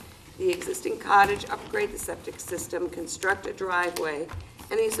rebuild the existing cottage, upgrade the septic system, construct a driveway,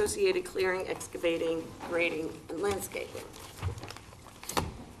 and the associated clearing, excavating, grading, and landscaping.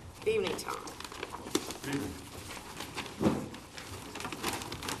 Good evening, Tom.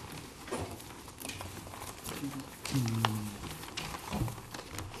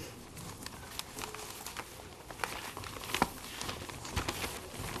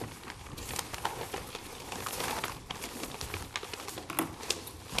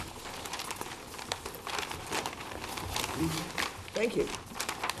 Thank you.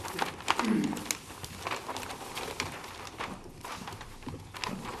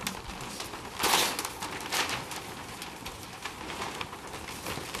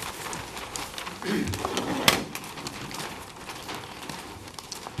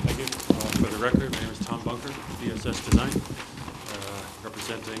 Thank you. For the record, my name is Tom Bunker, BSS Design,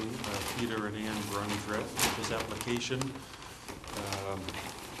 representing Peter and Ann Brundrett. This application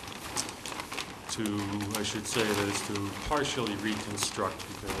I should say that it's to partially reconstruct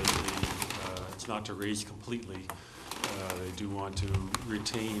because it's not to raise completely. They do want to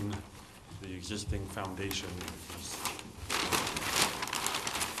retain the existing foundation because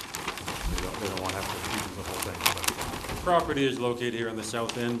they don't want to have to redo the whole thing. But the property is located here on the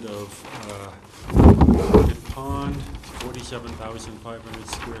south end of Crooked Pond, 47,500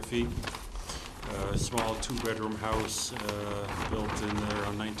 square feet. A small two-bedroom house built in there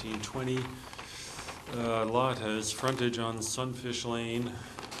around 1920. Lot has frontage on Sunfish Lane,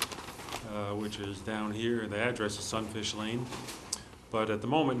 which is down here. The address is Sunfish Lane. But at the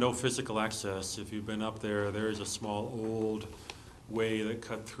moment, no physical access. If you've been up there, there is a small old way that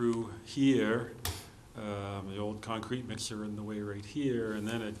cut through here. The old concrete mixer in the way right here, and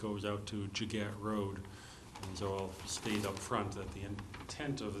then it goes out to Jagat Road. And so I'll state up front that the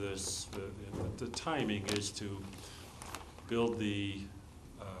intent of this, the timing is to build the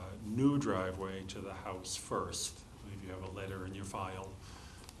new driveway to the house first. If you have a letter in your file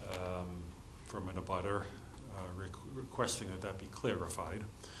from an abutter requesting that be clarified.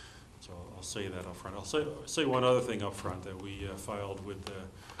 So I'll say that up front. I'll say one other thing up front, that we filed with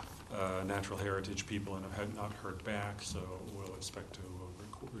the Natural Heritage people and have not heard back, so we'll expect to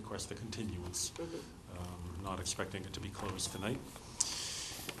request the continuance. Not expecting it to be closed tonight.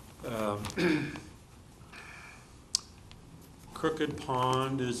 Crooked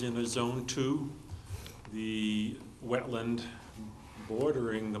Pond is in a Zone 2. The wetland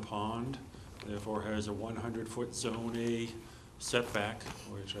bordering the pond therefore has a 100-foot Zone A setback,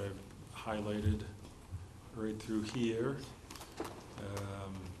 which I've highlighted right through here.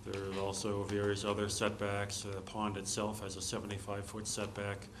 There are also various other setbacks. The pond itself has a 75-foot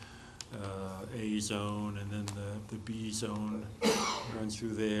setback, A zone, and then the B zone runs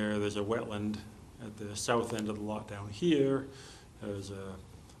through there. There's a wetland at the south end of the lot down here. There's a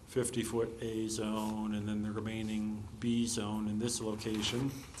 50-foot A zone, and then the remaining B zone in this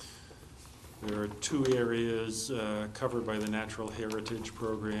location. There are two areas covered by the Natural Heritage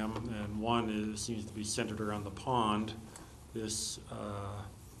Program, and one seems to be centered around the pond. This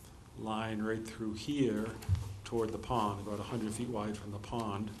line right through here toward the pond, about 100 feet wide from the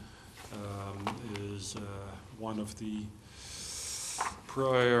pond, is one of the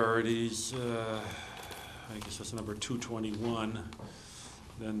priorities. I guess that's number 221.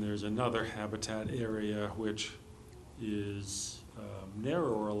 Then there's another habitat area which is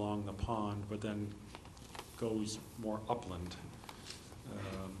narrower along the pond, but then goes more upland.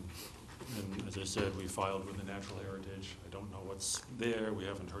 And as I said, we filed with the Natural Heritage. I don't know what's there. We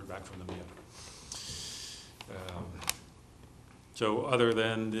haven't heard back from them yet. So other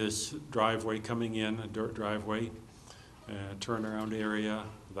than this driveway coming in, a dirt driveway, turnaround area,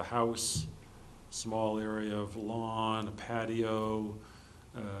 the house, small area of lawn, a patio,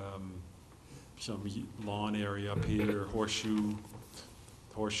 some lawn area up here, horseshoe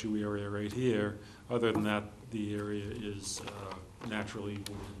area right here. Other than that, the area is naturally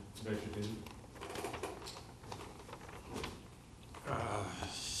vegetated.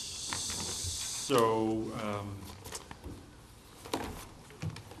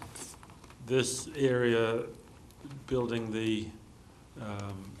 This area, building the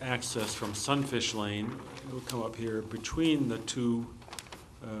access from Sunfish Lane, it will come up here between the two,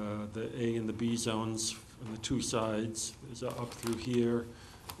 the A and the B zones on the two sides, is up through here.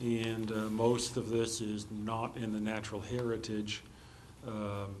 And most of this is not in the natural heritage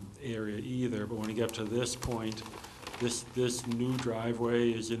area either, but when you get to this point, this new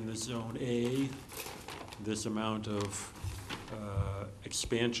driveway is in the zone A. This amount of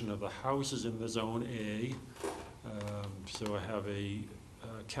expansion of the house is in the zone A. So I have a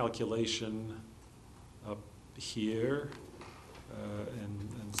calculation up here.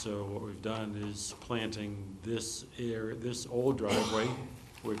 And so what we've done is planting this area, this old driveway,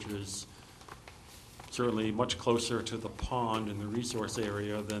 which is certainly much closer to the pond in the resource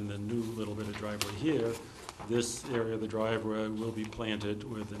area than the new little bit of driveway here. This area of the driveway will be planted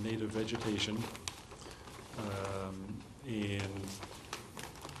with the native vegetation. And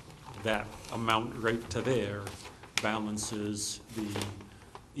that amount right to there balances the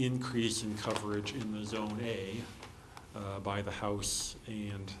increase in coverage in the zone A by the house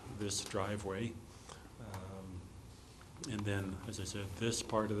and this driveway. And then, as I said, this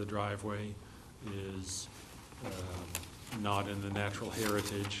part of the driveway is not in the natural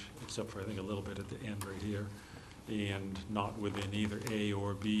heritage, except for I think a little bit at the end right here, and not within either A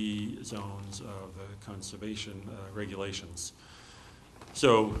or B zones of the conservation regulations.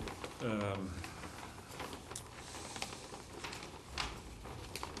 So, I'd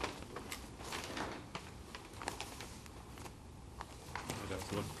have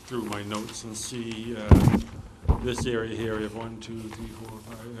to look through my notes and see this area here. We have 1, 2, 3, 4,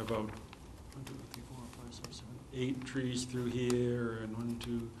 5, about 1, 2, 3, 4, 5, 6, 7, 8 trees through here, and 1,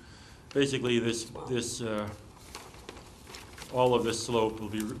 2. Basically, this all of this slope will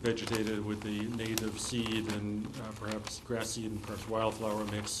be vegetated with the native seed and perhaps grass seed and perhaps wildflower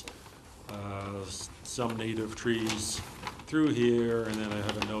mix. Some native trees through here, and then I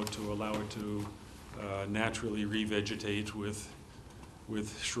have a note to allow it to naturally revegetate with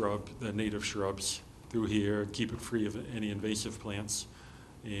the native shrubs through here, keep it free of any invasive plants.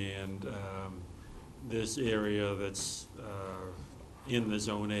 And this area that's in the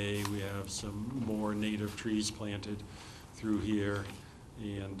zone A, we have some more native trees planted through here,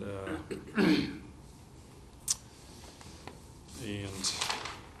 and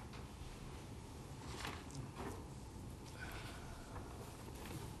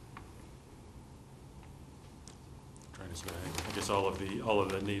trying to say, I guess all of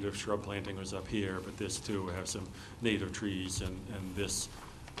the native shrub planting was up here, but this too have some native trees, and this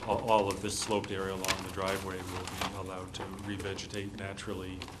all of this sloped area along the driveway will be allowed to revegetate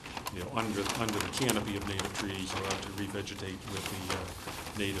naturally, under the canopy of native trees, allowed to revegetate with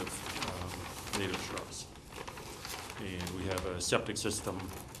the native shrubs. And we have a septic system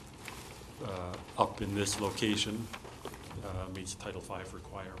up in this location, meets Title V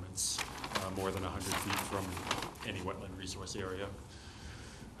requirements, more than 100 feet from any wetland resource area.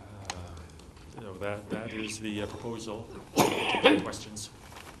 So that is the proposal. Any questions?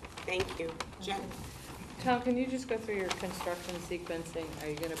 Thank you. Jen? Tom, can you just go through your construction sequencing? Are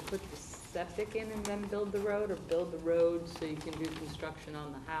you gonna put the septic in and then build the road, or build the road so you can do construction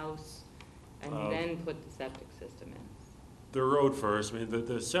on the house and then put the septic system in? The road first. I mean,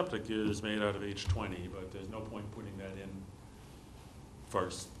 the septic is made out of H20, but there's no point putting that in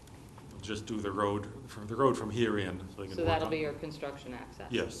first. We'll just do the road from here in. So that'll be your construction access?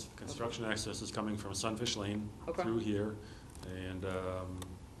 Yes, construction access is coming from Sunfish Lane through here, and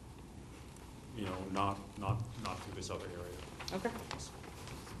not through this other area. Okay.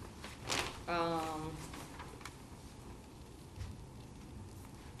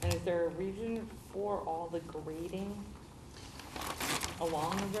 And is there a reason for all the grading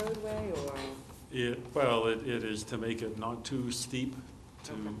along the roadway, or? It is to make it not too steep,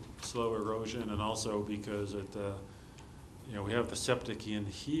 to slow erosion, and also because we have the septic in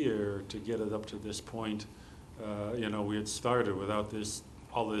here to get it up to this point. We had started without this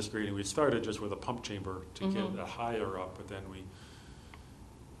all of this grading, we started just with a pump chamber to get a higher up, but then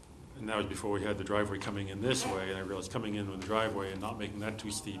and that was before we had the driveway coming in this way, and I realized coming in with the driveway and not making that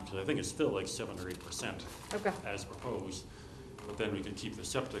too steep, because I think it's still like 7 or 8% Okay. as proposed. But then we could keep the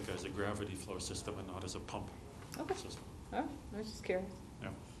septic as a gravity flow system and not as a pump Okay. system. All right, I was just curious. Yeah.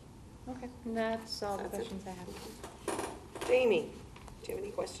 Okay, and that's all the That's it. questions I have. Jamie, do you have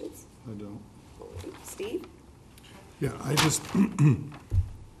any questions? I don't. Steve? Yeah, I just,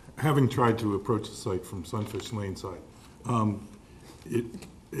 having tried to approach the site from Sunfish Lane side, it,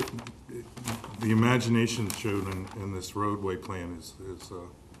 the imagination shown in this roadway plan is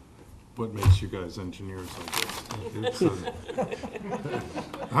what makes you guys engineers, I guess.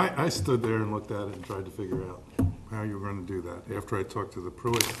 I stood there and looked at it and tried to figure out how you were gonna do that. After I talked to the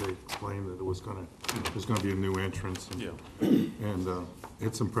Pruitts, they explained that there's gonna be a new entrance, and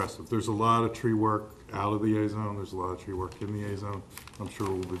it's impressive. There's a lot of tree work out of the A zone, there's a lot of tree work in the A zone. I'm sure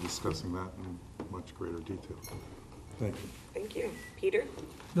we'll be discussing that in much greater detail. Thank you. Thank you. Peter?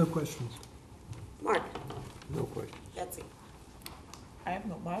 No questions. Mark? No question. Betsy? I have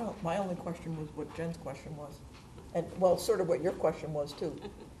no, my only question was what Jen's question was. And, well, sort of what your question was too.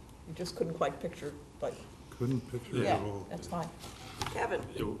 You just couldn't quite picture, like, Couldn't picture it yeah, at all. that's fine. Kevin?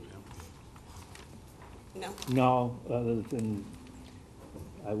 You- No? No, other than,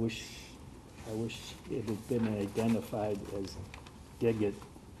 I wish it had been identified as Diggett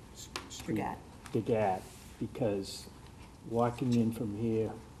Street. Dagat. Dagat, because walking in from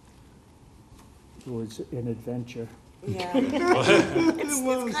here was an adventure. Yeah.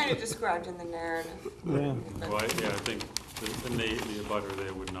 It's kind of described in the narrative. Yeah. Well, I think the abutter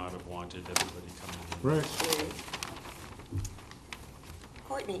there would not have wanted everybody coming in. Right.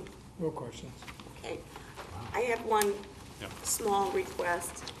 Courtney? No questions. Okay. I have one Yeah. small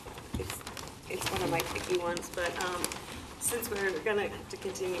request. It's one of my picky ones, but since we're gonna have to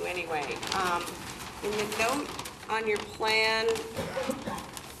continue anyway, in the note on your plan,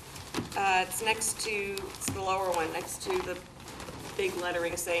 it's next to, it's the lower one, next to the big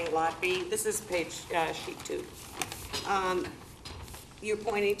lettering saying Lot B. This is page, sheet 2. You're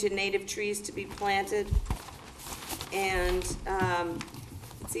pointing to native trees to be planted, and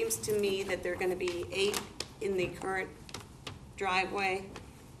it seems to me that there are gonna be 8 in the current driveway,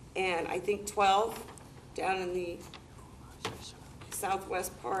 and I think 12 down in the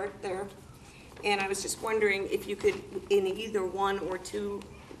southwest part there. And I was just wondering if you could, in either 1 or 2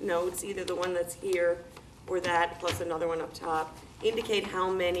 notes, either the one that's here or that, plus another one up top, indicate how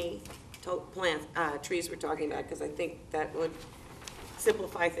many trees we're talking about, because I think that would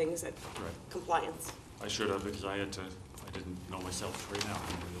simplify things at Right. compliance. I should have, because I didn't know myself right now.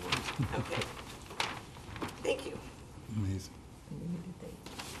 I didn't really look. Okay. Thank you. Amazing.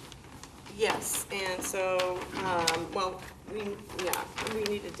 Yes, and so, well, we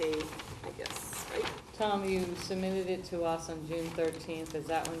need a date, I guess, right? Tom, you submitted it to us on June 13th. Is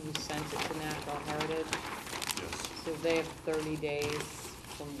that when you sent it to Natural Heritage? Yes. So they have 30 days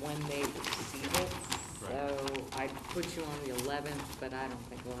from when they receive it. Right. So I put you on the 11th, but I don't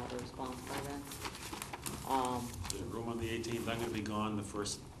think we'll have a response by then. There's room on the 18th. I'm gonna be gone the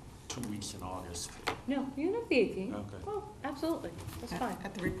first 2 weeks in August. No, you can have the 18th. Okay. Oh, absolutely. That's fine.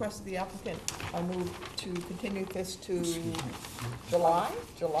 At the request of the applicant, I move to continue this to July?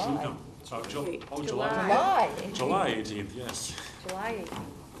 July? No, so July. July. July 18th, yes. July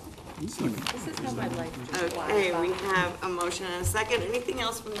 18th. This is how my life just flies Okay, by. we have a motion and a second. Anything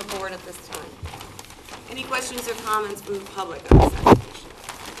else from the board at this time? Any questions or comments from the public on this application?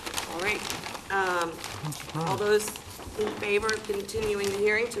 All right. All those in favor of continuing the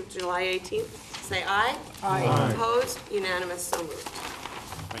hearing to July 18th, say aye. Aye. Opposed? Unanimous, so moved.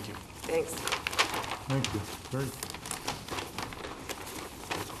 Thank you. Thanks. Thank you. Very,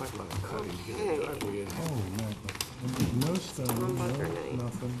 It's quite a lot of cutting to get Okay. a driveway in. oh, man. No stone, Bunker no, night.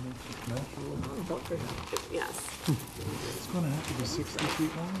 nothing, it's natural. Yes. It's gonna have to be 60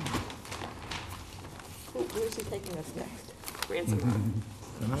 feet long. Where's he taking us next? Ransom Road.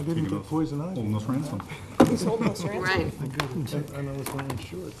 And I didn't get poison ivy. Holding us ransom. He's holding us ransom. Right. And I was wearing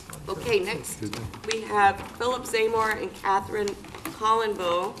shorts. Okay, next, we have Philip Zamor and Catherine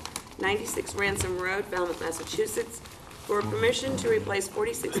Collinbow, 96 Ransom Road, Falmouth, Massachusetts, for permission to replace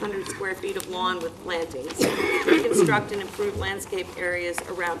 4,600 square feet of lawn with plantings, reconstruct and improve landscape areas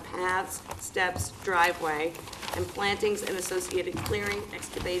around paths, steps, driveway, and plantings and associated clearing,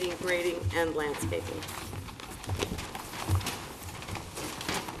 excavating, grading, and landscaping.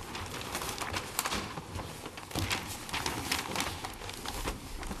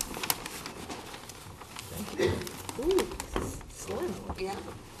 Ooh, slim. Yeah.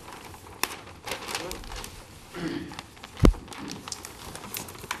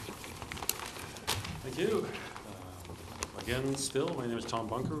 again still. My name is Tom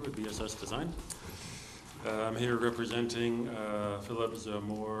Bunker with BSS Design. I'm here representing Philip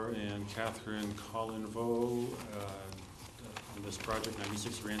Zamore and Catherine Collinvaux on this project,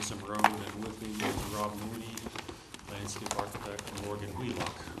 96 Ransom Road, and with me is Rob Mooney, landscape architect, and Morgan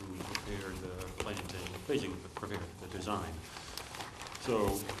Wheelock, who prepared the planting, basically prepared the design.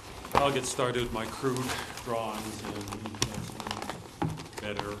 So I'll get started with my crude drawings and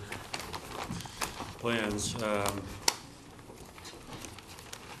better plans.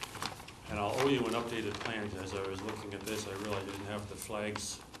 And I'll owe you an updated plan, because as I was looking at this, I realized I didn't have the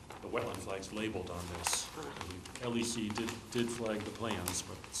flags, the wetland flags labeled on this. LEC did flag the plans,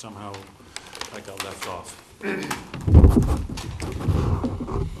 but somehow I got left off.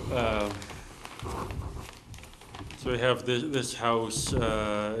 So we have this house,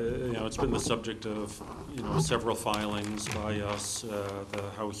 it's been the subject of, several filings by us.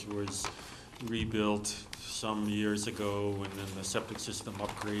 The house was rebuilt some years ago, and then the septic system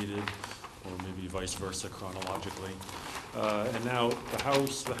upgraded, or maybe vice versa chronologically. And now the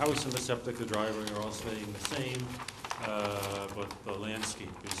house and the septic, the driveway are all staying the same, but the landscape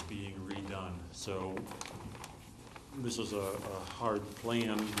is being redone. So this was a hard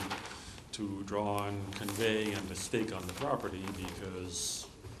plan to draw and convey and to stake on the property, because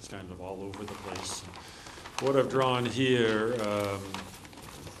it's kind of all over the place. What I've drawn here,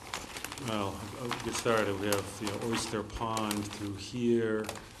 well, I'll get started. We have the Oyster Pond through here.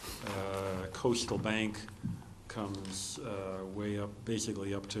 Coastal Bank comes way up,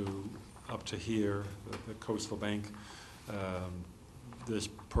 basically up to here, the Coastal Bank. This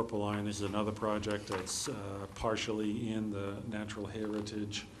purple line is another project that's partially in the natural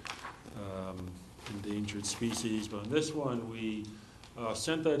heritage endangered species. But on this one, we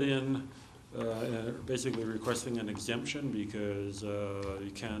sent that in basically requesting an exemption, because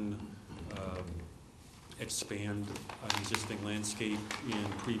you can expand an existing landscape in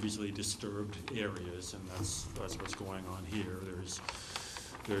previously disturbed areas, and that's what's going on here.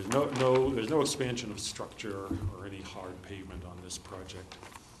 There's no expansion of structure or any hard pavement on this project.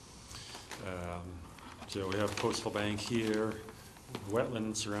 So we have Coastal Bank here,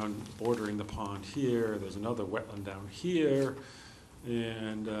 wetlands bordering the pond here. There's another wetland down here,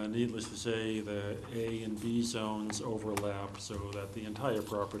 and needless to say, the A and B zones overlap, so that the entire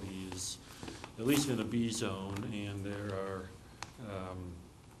property is at least in a B zone, and there are,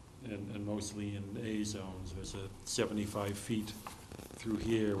 and mostly in A zones, there's a 75 feet through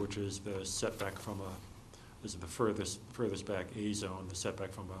here, which is the setback from this is the furthest back A zone, the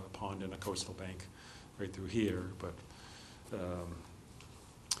setback from a pond and a coastal bank right through here. But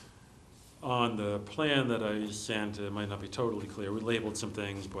on the plan that I sent, it might not be totally clear. We labeled some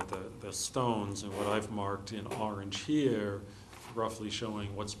things, but the stones and what I've marked in orange here, roughly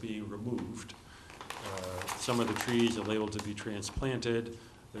showing what's being removed. Some of the trees are labeled to be transplanted.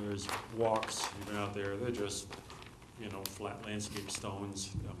 There's walks, you've been out there, they're just, flat landscape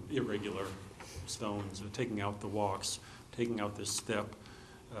stones, irregular stones, taking out the walks, taking out this step,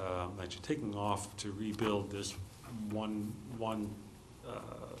 actually taking off to rebuild this one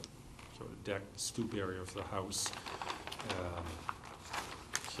sort of deck stoop area of the house.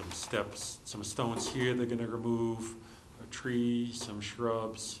 Some steps, some stones here they're gonna remove, a tree, some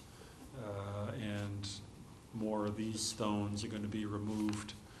shrubs, and more of these stones are going to be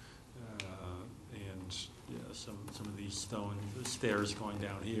removed, and some of these stone stairs going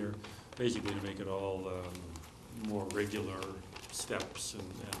down here, basically to make it all more regular steps and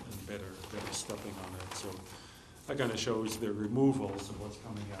better stepping on it. So that kind of shows the removals of what's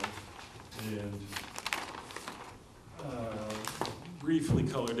coming out, and briefly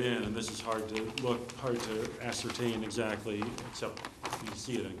colored in, and this is hard to ascertain exactly, except you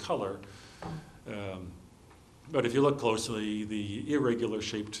see it in color. But if you look closely, the irregular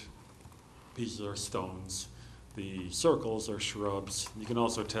shaped pieces are stones. The circles are shrubs. You can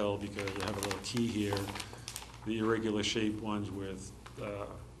also tell, because I have a little key here, the irregular shaped ones with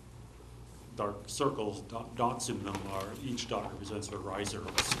dark circles, dots in them, each dot represents the riser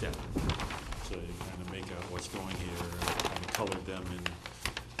of a step. So you kind of make out what's going here, and kind of colored them in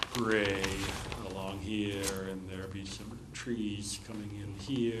gray along here, and there'll be some trees coming in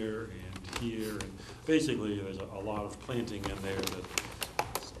here and here, and basically there's a lot of planting in there that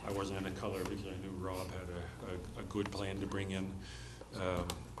I wasn't going to color because I knew Rob had a good plan to bring in.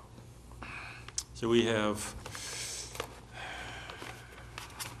 So we have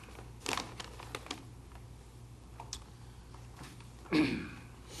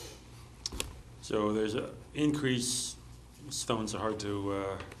so there's an increase. Stones are hard to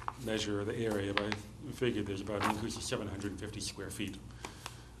measure the area, but I figured there's about an increase of 750 square feet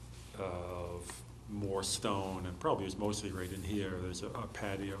of more stone, and probably is mostly right in here. There's a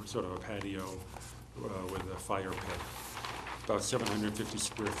patio, sort of a patio with a fire pit. About 750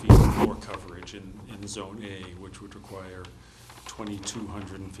 square feet more coverage in Zone A, which would require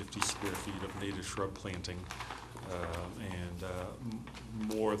 2,250 square feet of native shrub planting.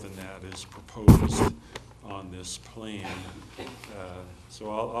 More than that is proposed on this plan.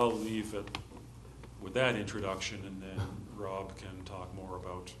 So I'll leave it with that introduction, and then Rob can talk more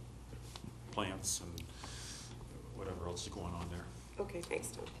about plants and whatever else is going on there. Okay, thanks,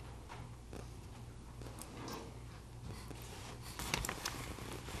 Tom.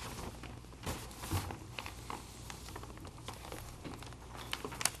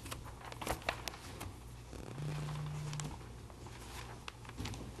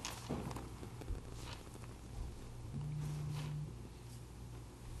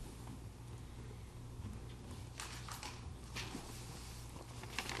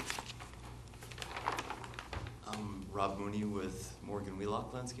 Rob Mooney with Morgan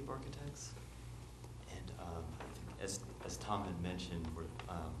Wheelock Landscape Architects. And I think as Tom had mentioned, we're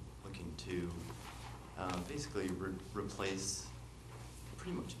looking to basically replace,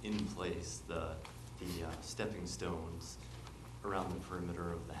 pretty much in place, the stepping stones around the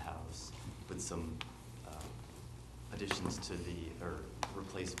perimeter of the house with some additions to or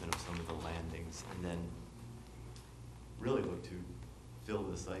replacement of some of the landings, and then really look to fill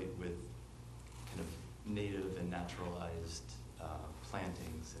the site with kind of native and naturalized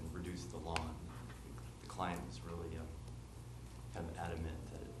plantings and reduce the lawn. The client was really kind of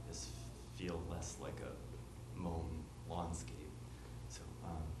adamant that this feel less like a mown landscape. So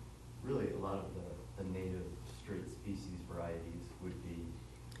really a lot of the native straight species varieties would be...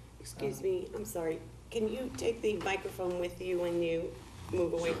 Excuse me, I'm sorry. Can you take the microphone with you when you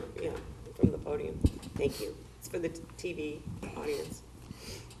move away from the podium? Thank you. It's for the TV audience.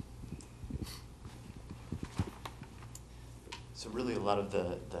 So really a lot of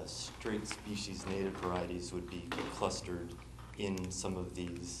the straight species native varieties would be clustered in some of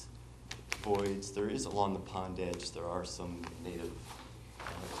these voids. There is along the pond edge, there are some native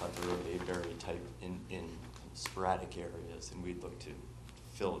Clever bayberry type in sporadic areas, and we'd look to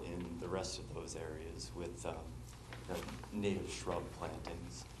fill in the rest of those areas with native shrub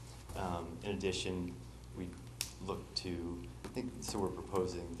plantings. In addition, we look to, so we're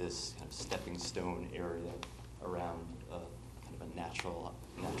proposing this kind of stepping stone area around kind of a natural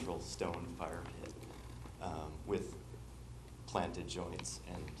stone fire pit with planted joints,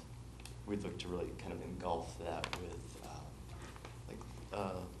 and we'd look to really kind of engulf that with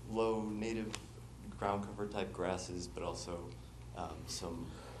low native ground cover type grasses, but also some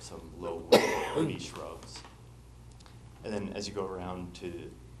low woody shrubs. And then as you go around to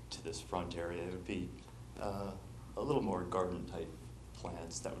this front area, it would be a little more garden type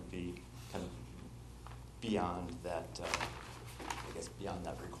plants that would be kind of beyond that, I guess beyond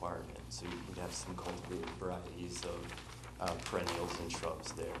that requirement. So you'd have some cultivated varieties of perennials and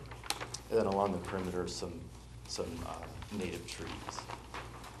shrubs there. And then along the perimeter, some native trees.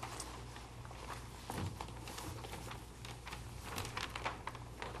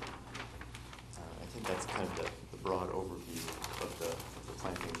 I think that's kind of the broad overview of the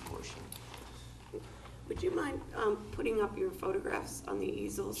planting portion. Would you mind putting up your photographs on the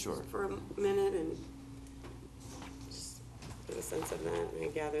easels for a minute and just get a sense of that? And I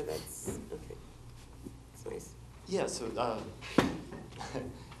gather that's okay. It's nice. Yeah, so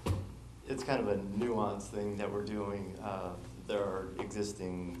it's kind of a nuanced thing that we're doing. There are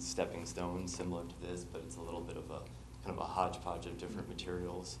existing stepping stones similar to this, but it's a little bit of a kind of a hodgepodge of different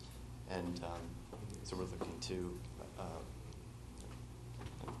materials, and so we're looking to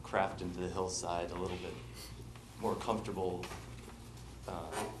craft into the hillside a little bit more comfortable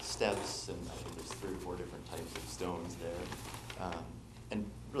steps, and I think there's 3 or 4 different types of stones there, and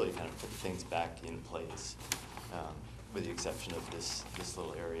really kind of put things back in place, with the exception of this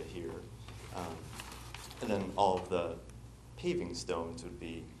little area here. And then all of the paving stones would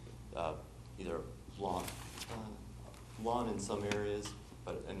be either lawn in some areas,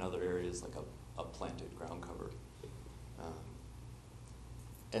 but in other areas like a planted ground cover.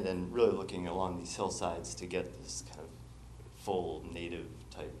 And then really looking along these hillsides to get this kind of full native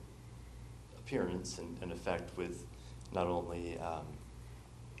type appearance and effect with not only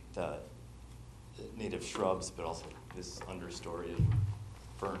the native shrubs, but also this understory of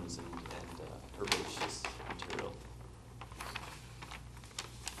ferns and herbaceous material.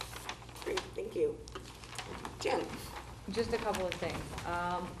 Great, thank you. Jen. Just a couple of things.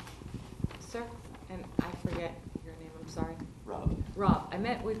 Sir, and I forget your name, I'm sorry. Rob. Rob, I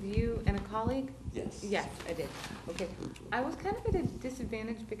met with you and a colleague? Yes. Yes, I did. Okay. I was kind of at a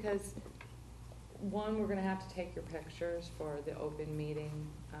disadvantage because one, we're gonna have to take your pictures for the open meeting,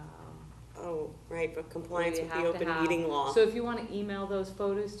 Oh, right, for compliance we with the have to open have- meeting law. So if you wanna email those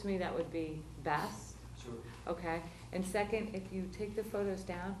photos to me, that would be best, Sure. okay? And second, if you take the photos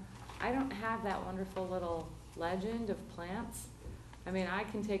down, I don't have that wonderful little legend of plants. I mean, I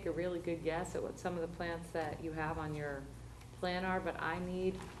can take a really good guess at what some of the plants that you have on your plan are, but I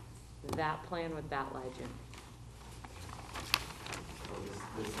need that plan with that legend. Oh,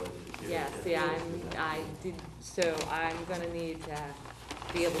 this legend here. Yeah, see, so I'm gonna need to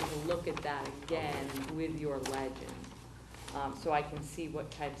be able to look at that again with your legend, so I can see what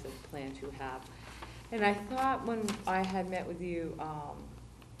types of plants you have. And I thought when I had met with you,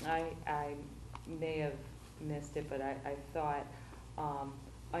 I may have missed it, but I thought,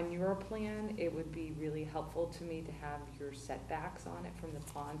 on your plan, it would be really helpful to me to have your setbacks on it from the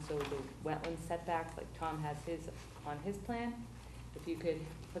pond, so the wetland setbacks, like Tom has his on his plan. If you could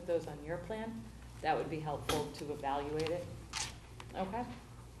put those on your plan, that would be helpful to evaluate it. Okay?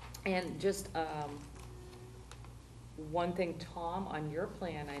 And just, one thing, Tom, on your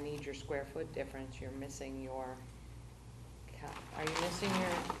plan, I need your square foot difference. You're missing your, are you missing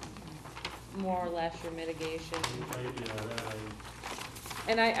your, more or less, your mitigation?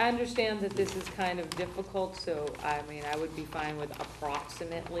 And I understand that this is kind of difficult, so, I mean, I would be fine with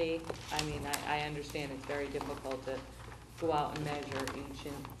approximately. I mean, I understand it's very difficult to go out and measure each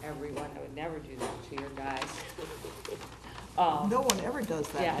and every one. I would never do that to your guys. No one ever does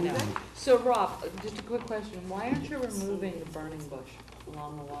that, Yeah, I do know. they? So Rob, just a quick question. Why aren't you removing the burning bush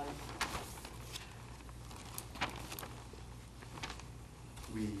along the water?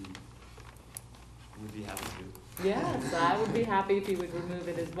 We would be happy to. Yes, I would be happy if you would remove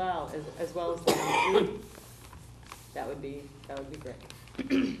it as well as the root. That would be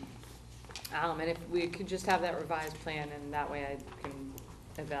great. And if we could just have that revised plan, and that way I can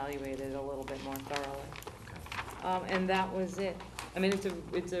evaluate it a little bit more thoroughly. And that was it. I mean,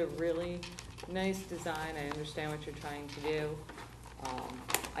 it's a really nice design. I understand what you're trying to do.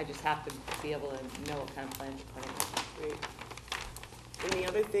 I just have to be able to know what kind of plans you're putting in. Right. And the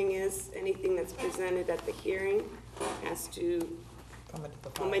other thing is, anything that's presented at the hearing has to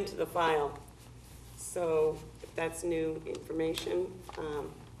come into the file. So if that's new information,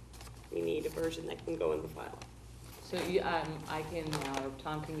 we need a version that can go in the file. So I can,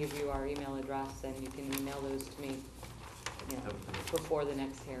 Tom can give you our email address, and you can email those to me, before the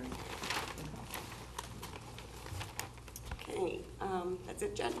next hearing. Okay, that's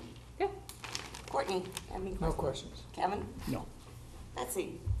it, Jen? Yeah. Courtney, have any questions? No questions. Kevin? No.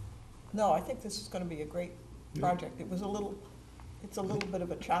 Betsy? No, I think this is gonna be a great project. It's a little bit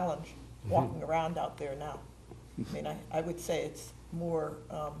of a challenge walking around out there now. I mean, I would say it's more,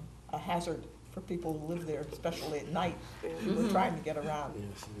 a hazard for people who live there, especially at night, who are trying to get around.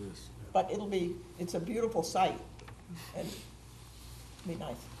 Yes, it is. But it's a beautiful site, and it'll be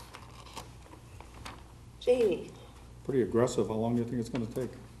nice. Jamie? Pretty aggressive. How long do you think it's gonna take?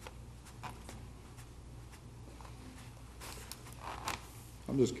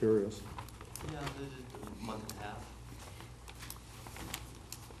 I'm just curious. Yeah, a month and a half.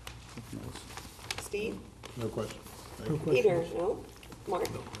 Nice. Steve? No question. Peter? No? Mark?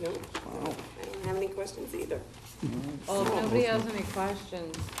 No? I don't have any questions either. Well, if nobody has any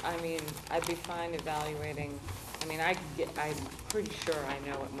questions, I mean, I'd be fine evaluating. I mean, I'm pretty sure I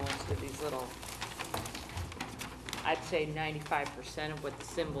know what most of these little, I'd say 95% of what the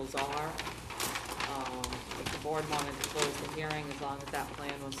symbols are. If the board wanted to close the hearing, as long as that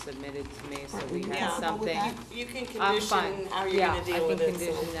plan was submitted to me, so we Yeah. had something. You can I'm fine. condition how you're gonna deal with it. Yeah, I can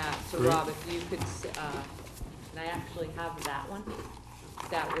condition that. So Great. Rob, if you could, and I actually have that one,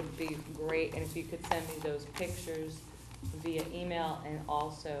 that would be great. And if you could send me those pictures via email and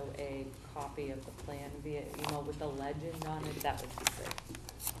also a copy of the plan via email with the legend on it, that would be great.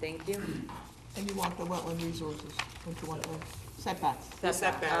 Thank you. And you want the wetland resources, don't you want the setbacks? The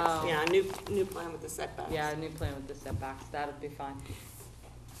setbacks, Oh. yeah, a new plan with the setbacks. Yeah, a new plan with the setbacks, that'd be fine.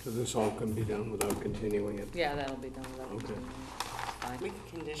 So this all can be done without continuing it? Yeah, that'll be done without Okay. continuing. Fine, We can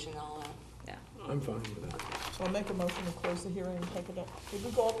condition all that. yeah. I'm fine with that. So I'll make a motion to close the hearing and take it up. Did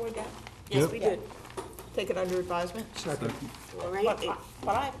we go all the way down? Yes, Yep. we did. Take it under advisement? Second. All right.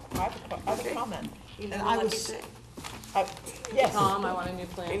 But I have a comment. You And know I what was, you say. yes. Tom, I want a new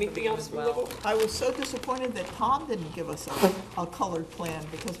plan from Anything you else as from well. the board? I was so disappointed that Tom didn't give us a colored plan,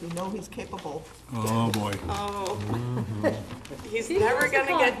 because we know he's capable. Oh, boy. Oh. He's He never has a gonna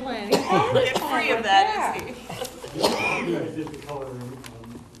color get plan. He has a get plan free of right that, there. is he? You guys did the coloring,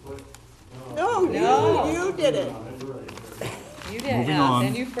 No, No. you did it. You did, Moving yeah, on.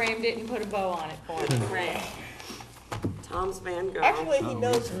 then you framed it and put a bow on it for me. Right. Tom's Van Gogh. Actually, he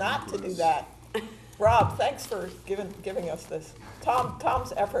knows not to do that. Rob, thanks for giving us this.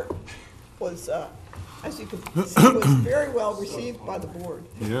 Tom's effort was, as you can see, was very well received by the board.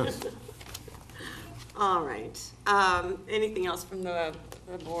 Yes. All right. Anything else from the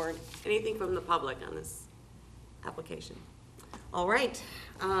board? Anything from the public on this application? All right.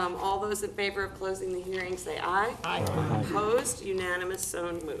 All those in favor of closing the hearing, say aye. Aye. Opposed? Unanimous,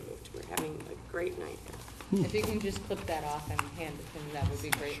 so moved. We're having a great night. If you can just clip that off and hand it to me, that would be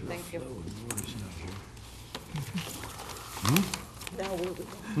great, thank you. Now where are we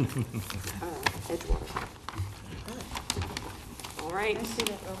going? Edgewater. All right.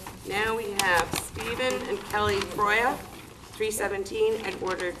 Now we have Stephen and Kelly Froya, 317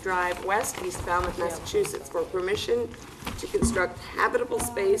 Edgewater Drive West, East Falmouth, Massachusetts, for permission to construct habitable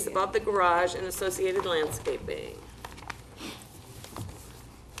space above the garage and associated landscaping.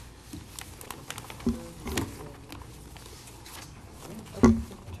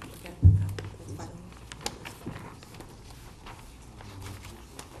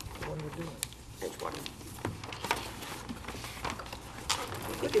 Edgewater.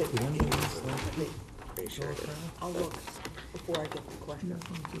 Look at it. Pretty sure it is. I'll look before I get the question.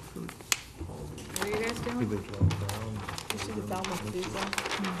 What are you guys doing? You see the Falmouth visa?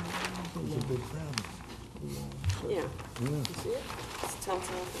 Yeah. You see it? It's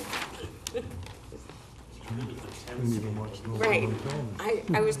telltale. Didn't even watch the whole Right. film.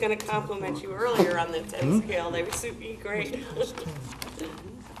 I was gonna compliment you earlier on the 10 scale. They would suit me great.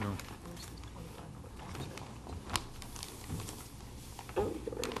 Oh,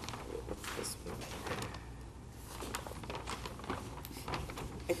 you're right. This one.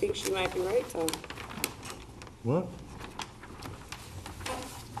 I think she might be right, Tom. What?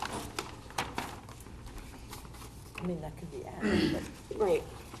 I mean, that could be added, Right.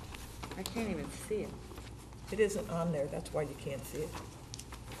 I can't even see it. but it isn't on there, that's why you can't see it.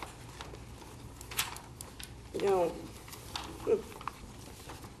 No. It's,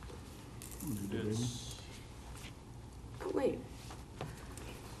 Oh, wait.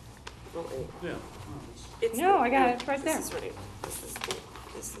 Oh, wait. yeah. It's No, the- I got it. It's right there. This is right. This is the,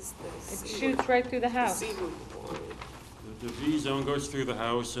 this is the. It shoots right through the house. Seawood one. The V zone goes through the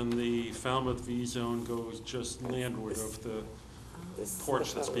house, and the Falmouth V zone goes just landward of the This is porch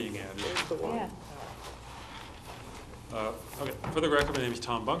the that's photo. being added. There's the one. Yeah. Okay, for the record, my name is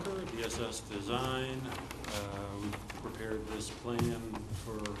Tom Bunker, DSS Design. We prepared this plan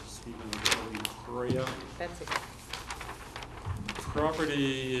for Stephen and Kelly Correa. That's it.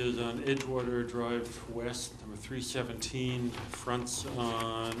 Property is on Edgewater Drive West, number 317, fronts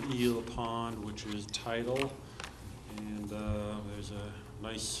on Eel Pond, which is tidal. And there's a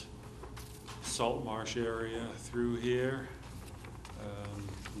nice salt marsh area through here.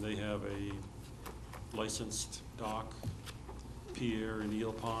 They have a licensed dock, pier in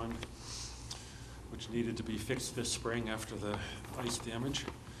Eel Pond, which needed to be fixed this spring after the ice damage.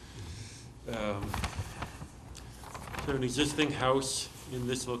 So an existing house in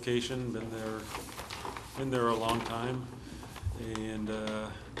this location, been there a long time, and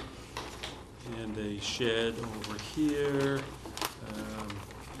a shed over here.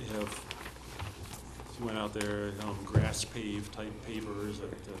 They have, if you went out there, grass paved type pavers,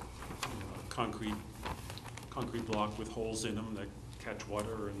 concrete block with holes in them that catch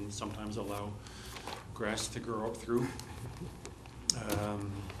water and sometimes allow grass to grow up through.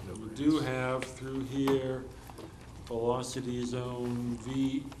 We do have through here velocity zone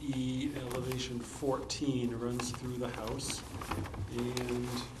VE elevation 14 runs through the house. And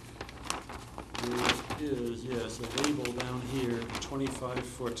there is, yes, a label down here,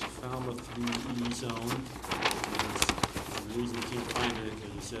 25-foot Falmouth VE zone. And the reason we can't find it,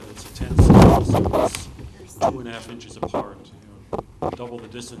 because you said it's a 10 scale, so it's 2.5 inches apart. Double the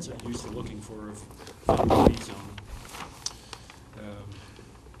distance that you're used to looking for of Falmouth VE zone.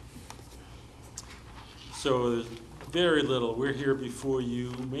 So there's very little. We're here before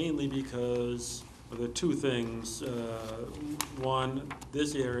you mainly because of the two things. One,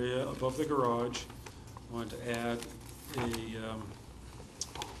 this area above the garage, I wanted to add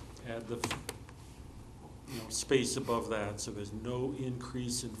the space above that, so there's no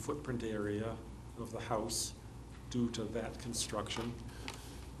increase in footprint area of the house due to that construction.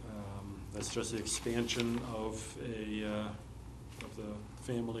 That's just the expansion of the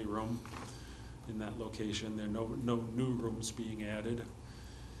family room in that location. There are no new rooms being added.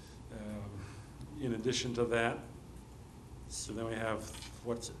 In addition to that, so then we have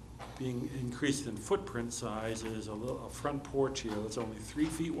what's being increased in footprint size is a front porch here that's only 3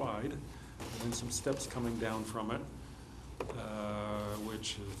 feet wide, and then some steps coming down from it,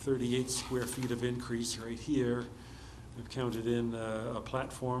 which is 38 square feet of increase right here. They've counted in a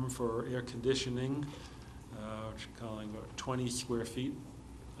platform for air conditioning, which we're calling about 20 square feet,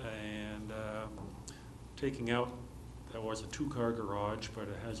 and taking out, that was a 2-car garage, but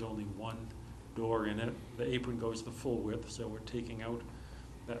it has only one door in it. The apron goes the full width, so we're taking out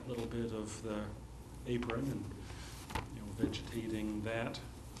that little bit of the apron and, vegetating that.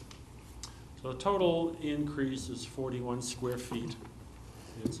 So the total increase is 41 square feet.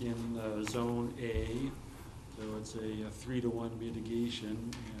 It's in Zone A, so it's a 3-to-1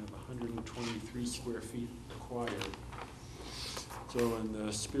 mitigation. We have 123 square feet acquired. So in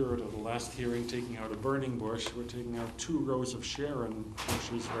the spirit of the last hearing, taking out a burning bush, we're taking out 2 rows of Sharon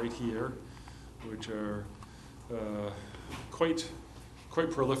bushes right here, which are quite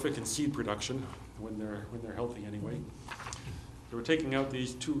prolific in seed production when they're healthy anyway. So we're taking out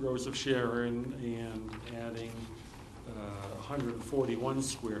these 2 rows of Sharon and adding 141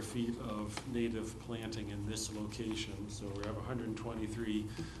 square feet of native planting in this location. So we have 123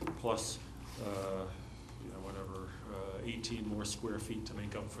 plus 18 more square feet to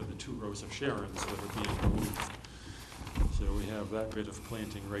make up for the 2 rows of Sharons that are being removed. So we have that bit of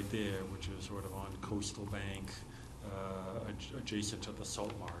planting right there, which is sort of on coastal bank, adjacent to the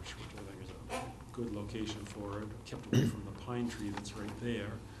salt marsh, which I think is a good location for it, kept away from the pine tree that's right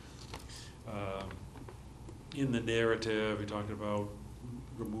there. In the narrative, we talked about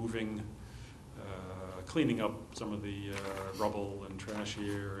removing, cleaning up some of the rubble and trash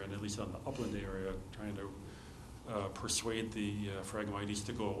here, and at least on the upland area, trying to persuade the Phragmites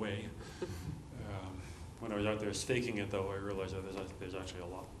to go away. When I was out there staking it, though, I realized that there's actually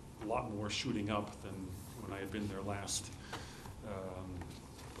a lot more shooting up than when I had been there last.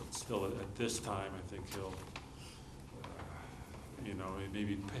 But still, at this time, I think he'll,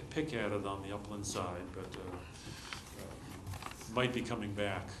 maybe pick at it on the upland side, but might be coming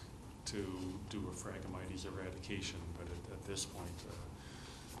back to do a Phragmites eradication. But at this point,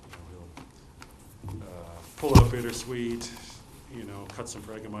 we'll pull out bittersweet, cut some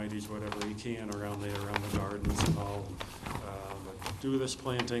Phragmites, whatever you can around there, around the gardens and all. But do this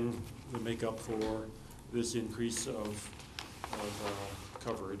planting to make up for this increase of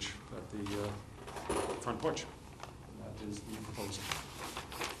coverage at the front porch. That is the proposal.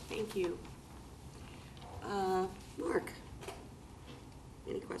 Thank you. Mark,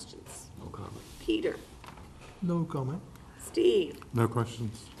 any questions? No comment. Peter, No comment. Steve, No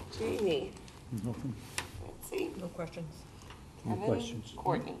questions? Jamie, Nothing. Betsy, No questions. No Kevin, questions.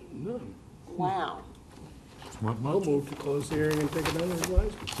 Courtney. None. Wow. Not I'll much. move to close the hearing and take it under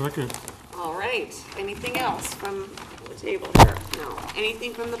advisement. Second. All right. Anything else from the table here? No.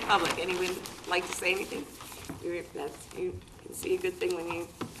 Anything from the public? Anyone like to say anything? You can see a good thing when you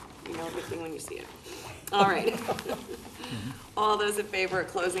know a good thing when you see it. All right. All those in favor of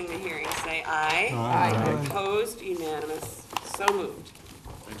closing the hearing, say aye. Aye. Opposed? Unanimous. So moved.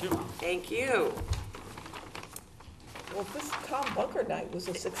 Thank you. Thank you. Well, this Tom Bunker night was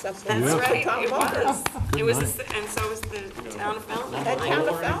a successful That's night for right. Tom It Bunker. was. It was, night. and so was the town of Falmouth. And Town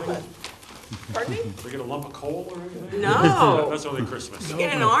of Falmouth. Pardon me? We get a lump of coal or anything? No. That's only Christmas. You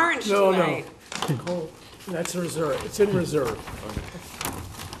get an orange No, tonight. no. That's reserve, it's in reserve.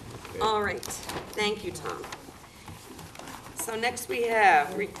 All right, thank you, Tom. So next we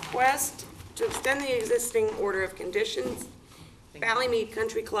have request to extend the existing order of conditions. Ballymead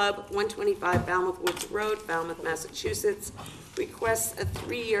Country Club, 125 Falmouth Woods Road, Falmouth, Massachusetts, requests a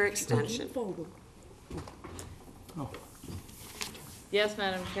 3-year extension. Yes,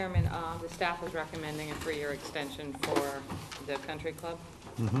 Madam Chairman, the staff is recommending a 3-year extension for the country club.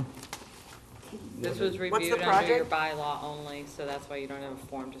 This was reviewed under your bylaw only, so that's why you don't have a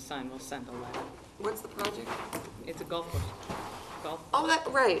form to sign. We'll send a letter. What's the project? It's a golf course. Golf. Oh, that,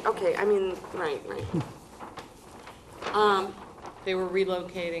 right, okay, I mean, right. They were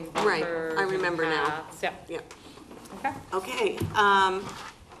relocating Right, buffers I and remember now. paths. Yep. Yeah. Okay. Okay,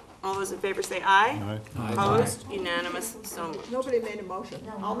 all those in favor say aye. Aye. Opposed? Unanimous, so moved. Nobody made a motion.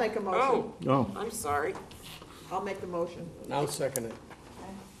 I'll make a motion. Oh, Oh, I'm sorry. I'll make the motion. I'll second it.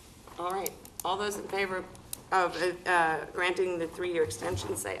 All right, all those in favor of granting the 3-year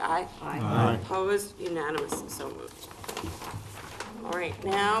extension, say aye. Aye. Opposed, unanimous, so moved. All right,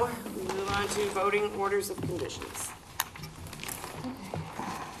 now we move on to voting orders of conditions.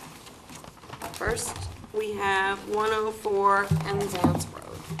 First, we have 104 Penzance Road.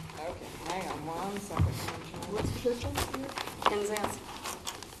 Okay, hang on one second. What's Churchill? Penzance,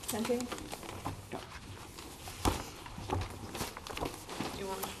 Something? do you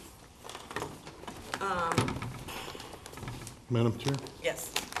want? Madam Chair,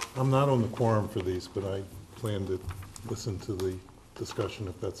 Yes. I'm not on the quorum for these, but I plan to listen to the discussion,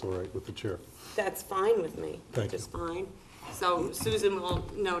 if that's all right with the chair. That's fine with me. Thank you. Just fine. So Susan will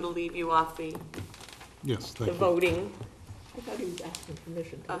know to leave you off the Yes, the thank you. voting. I thought he was asking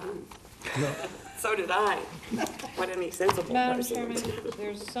permission to leave. So did I. What any sensible Madam person Chairman, would do.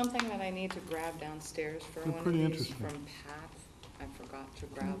 there's something that I need to grab downstairs for They're one of pretty these interesting. from Pat. I forgot to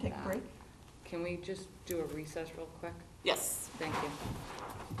Can grab we take a that. break? Can we just do a recess real quick? Yes. Thank you.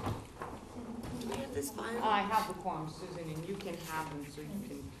 Do we have this file? I have the form, Susan, and you can have them so you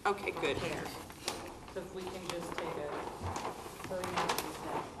can Okay, good. compare. So if we can just take a 30-minute recess.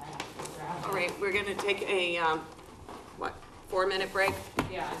 I have to grab All it. right, we're gonna take a, what, 4-minute break?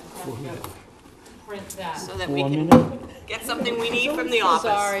 Yeah, I just have to print that. So that we 4 can minutes? get something we need from the office.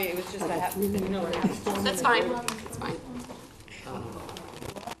 Sorry, it was just I have, no, I have. That's fine, that's fine.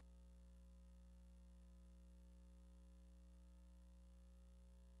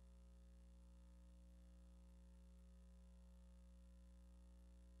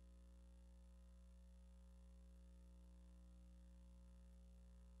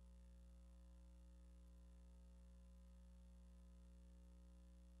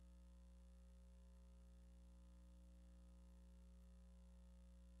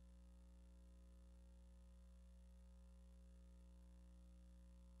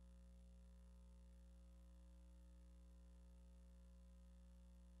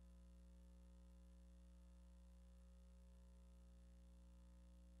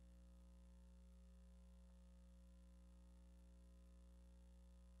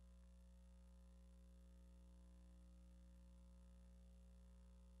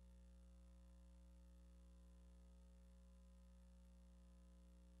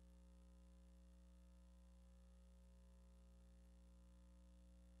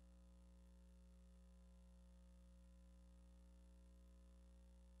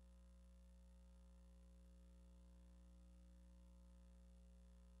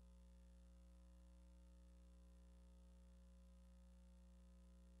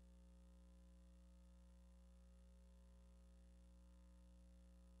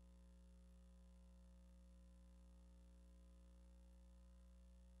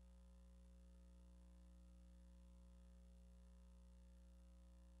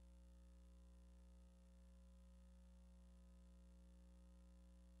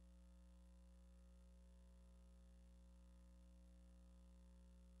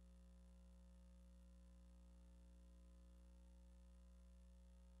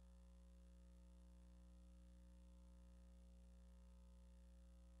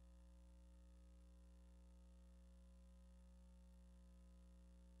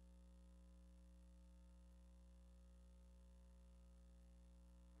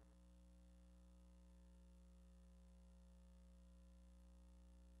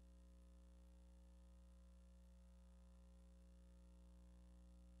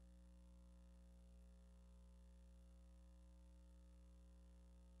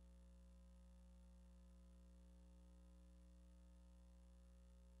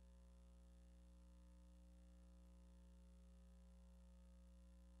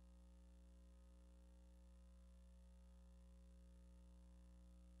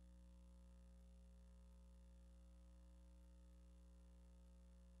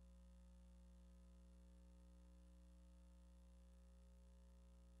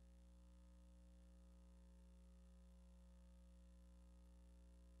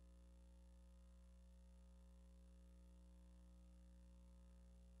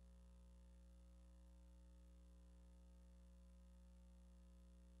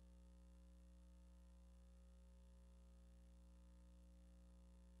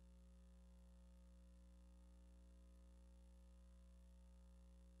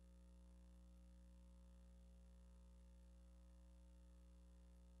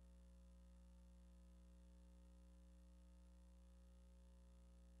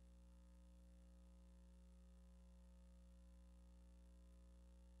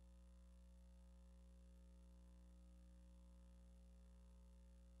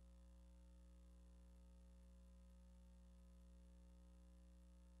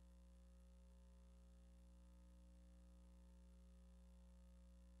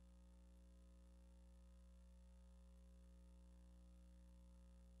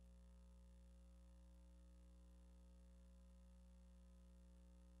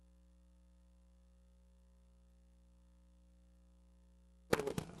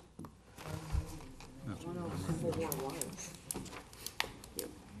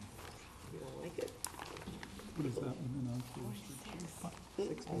 What is that one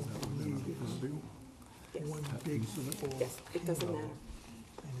in One big, Yes, it doesn't matter.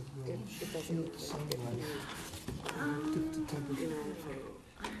 and it will It doesn't shield make it sunlight, confused. keep the You temperature.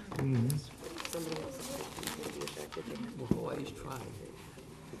 know, if somebody else is going to be affected, they Well, Hawaii's trying.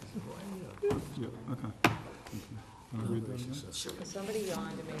 Yeah, okay. Wanna read that again? Somebody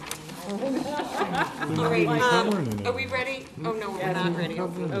yawned to me. All right, covering it are we ready? Oh, no, we're not ready. Oh,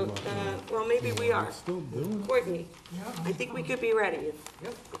 well, maybe we are. Still doing it? Courtney, I think we could be ready.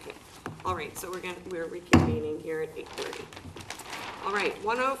 Okay, all right, so we're reconvening here at 8:30. All right,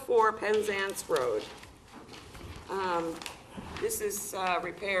 104 Penzance Road. This is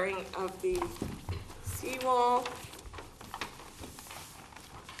repairing of the seawall.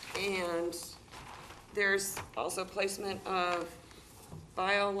 And there's also placement of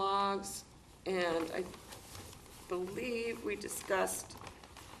biologs, and I believe we discussed,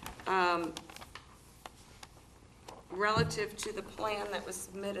 relative to the plan that was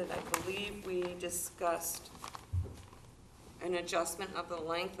submitted, I believe we discussed an adjustment of the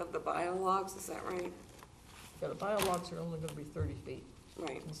length of the biologs, is that right? Yeah, the biologs are only gonna be 30 feet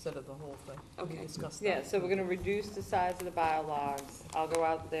Right, instead of the whole thing. We Okay. discussed that. Yeah, so we're gonna reduce the size of the biologs. I'll go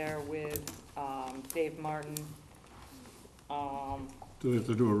out there with, Dave Martin. Do they have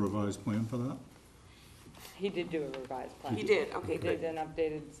to do a revised plan for that? He did do a revised plan. he did, okay, He did good. an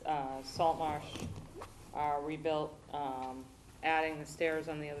updated, salt marsh, rebuilt, adding the stairs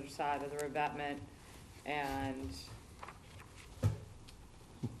on the other side of the revetment, and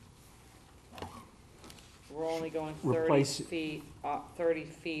we're only going 30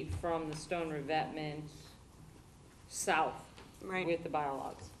 feet from the stone revetment south Right, with the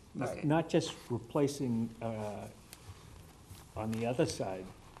biologs. Okay. Not just replacing, on the other side,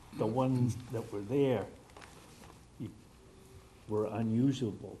 the ones that were there were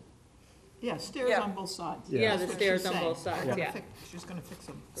unusable. Yeah, stairs Yeah. on both sides. Yeah, That's the what stairs she's on saying. both sides, She's gonna yeah. She's gonna fix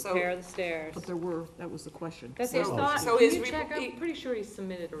them. So- Repair the stairs. But that was the question. That's his So- thought, so can his you check, re- I'm pretty sure he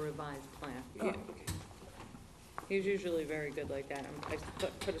submitted a revised plan. Yeah, okay. He's usually very good like that. I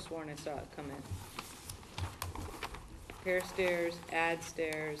could have sworn I saw it come in. Repair stairs, add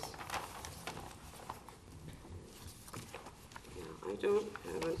stairs. Yeah, I don't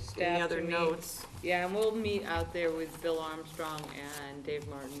have any Staff other to meet. notes. Yeah, and we'll meet out there with Bill Armstrong and Dave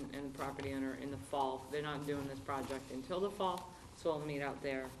Martin and the property owner in the fall. They're not doing this project until the fall, so I'll meet out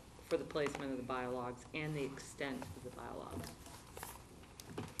there for the placement of the biologs and the extent of the biologs.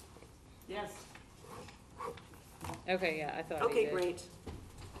 Yes. Okay, yeah, I thought he Okay, did. great.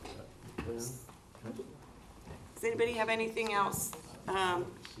 Does anybody have anything else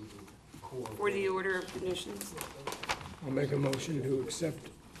for the order of conditions? I'll make a motion to accept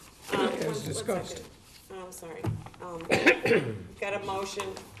One as discussed. second. Oh, I'm sorry. Got a motion.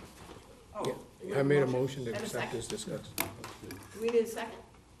 Oh, I made a motion to And a accept second. as discussed. Do we need a second?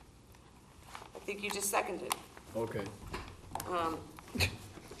 I think you just seconded. Okay, Um,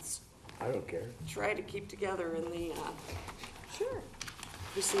 I don't care. Try to keep together in the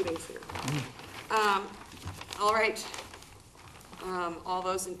proceedings here. All right. All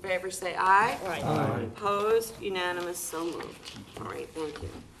those in favor say aye. Aye. Opposed, unanimous, so moved. All right, thank you.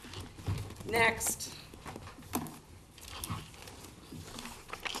 Next,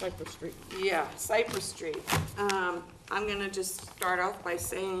 Cypress Street. yeah, Cypress Street. I'm gonna just start off by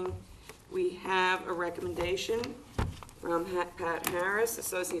saying we have a recommendation from Pat Harris,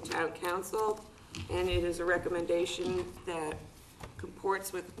 Associate Town Council, and it is a recommendation that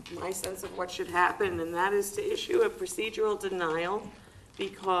comports with my sense of what should happen, and that is to issue a procedural denial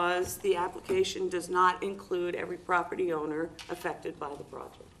because the application does not include every property owner affected by the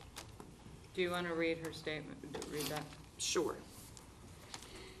project. Do you want to read her statement, read that? Sure.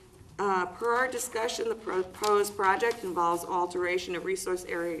 Per our discussion, the proposed project involves alteration of resource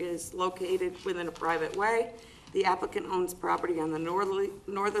areas located within a private way. The applicant owns property on the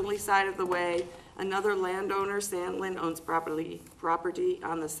northerly side of the way. Another landowner, Sandlin, owns property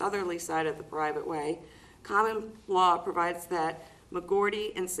on the southerly side of the private way. Common law provides that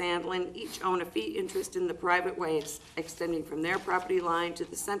McGordy and Sandlin each own a fee interest in the private way extending from their property line to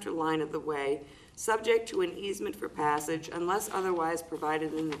the center line of the way, subject to an easement for passage unless otherwise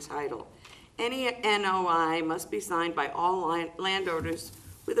provided in the title. Any NOI must be signed by all landowners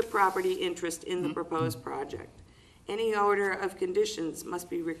with a property interest in the proposed project. Any order of conditions must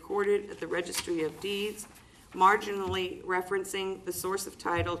be recorded at the Registry of Deeds, marginally referencing the source of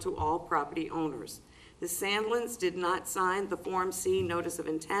title to all property owners. The Sandlins did not sign the Form C Notice of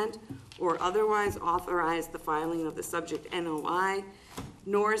Intent or otherwise authorize the filing of the subject NOI,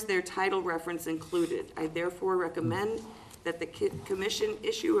 nor is their title reference included. I therefore recommend that the Commission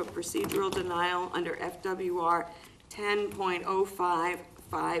issue a procedural denial under FWR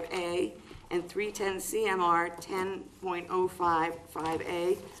 10.055A and 310 CMR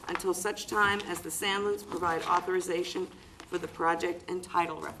 10.055A until such time as the Sandlins provide authorization for the project and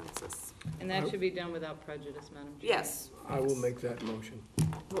title references. And that should be done without prejudice, Madam Chair. Yes. I will make that motion.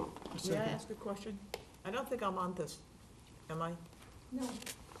 May I ask a question? I don't think I'm on this, am I?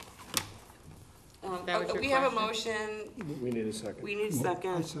 That was your We have a question? motion, We need a second. we need a I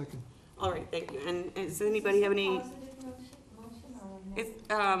second. second. All right, thank you. And does anybody have any?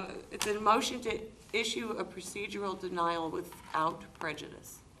 It's a motion to issue a procedural denial without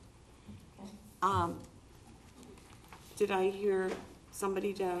prejudice. Did I hear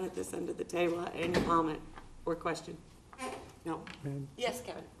somebody down at this end of the table, any comment or question? No? Ma'am, Yes,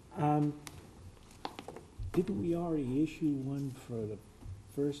 Kevin? didn't we already issue one for the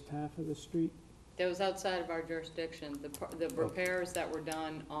first half of the street? That was outside of our jurisdiction. The repairs that were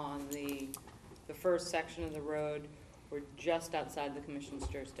done on the first section of the road were just outside the commission's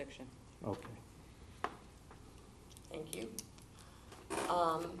jurisdiction. Okay. Thank you.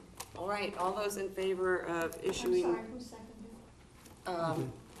 All right, all those in favor of issuing? Who second?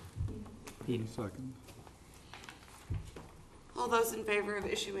 All those in favor of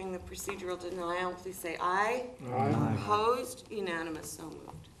issuing the procedural denial, please say aye. Aye. Opposed? Unanimous, so moved.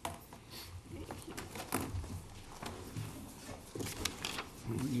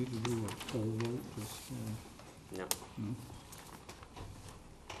 We need to do a poll vote, just, No.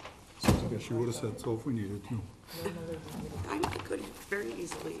 I guess you would have said so if we needed to. I could very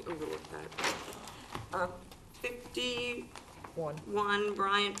easily overlook that. 51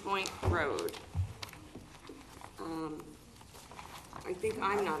 Bryant Point Road. I think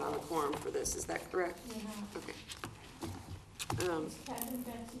I'm not on the quorum for this, is that correct? Okay.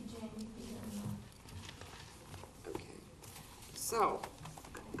 Okay. So,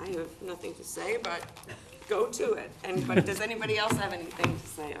 I have nothing to say, but go to it. But does anybody else have anything to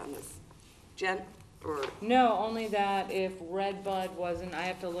say on this? Jen, or? No, only that if Red Bud wasn't, I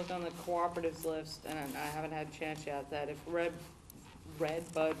have to look on the cooperatives list, and I haven't had a chance yet, that if Red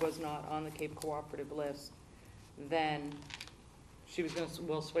Bud was not on the Cape Cooperative list, then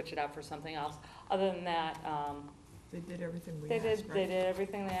we'll switch it out for something else. Other than that, They did everything we they asked, did right?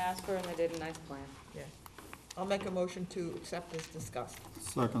 everything they asked for, and they did a nice plan. Yeah. I'll make a motion to accept as discussed.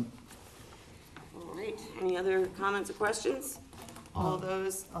 Second. All right, any other comments or questions? All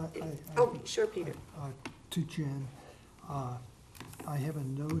those, I- oh, sure, Peter. To Jen, I have a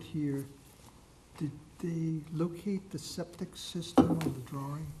note here. Did they locate the septic system on the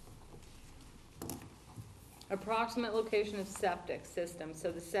drawing? Approximate location of septic system.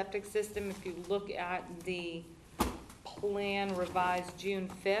 So the septic system, if you look at the plan revised June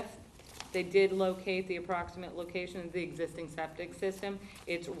 5th, they did locate the approximate location of the existing septic system.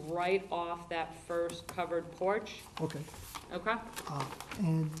 It's right off that first covered porch. Okay. Okay?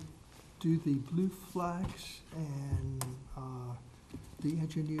 And do the blue flags and the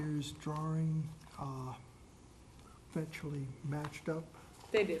engineer's drawing eventually matched up?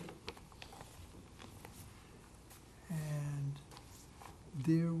 They did. And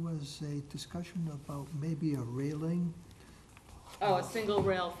there was a discussion about maybe a railing. Oh, a single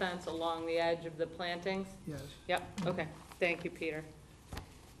rail fence along the edge of the plantings? Yes. Yep, okay. Thank you, Peter.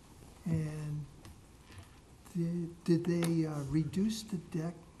 And did they reduce the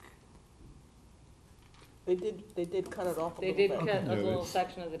deck? They did cut it off a They little did bit. cut a little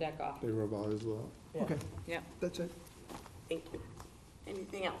section of the deck off. They revised that. Yeah. Okay, Yep. that's it. Thank you.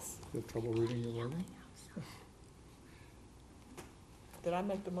 Anything else? You have trouble reading your writing? Did I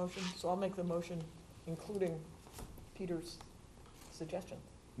make the motion? So I'll make the motion, including Peter's suggestion,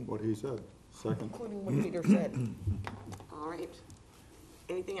 What he said. Second. including what Peter said. All right.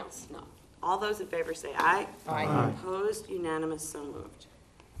 Anything else? No. All those in favor say aye. Aye. Opposed? Unanimous, so moved.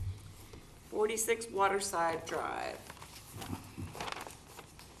 46 Waterside Drive.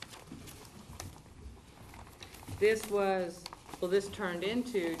 This turned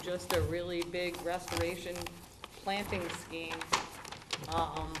into just a really big restoration planting scheme.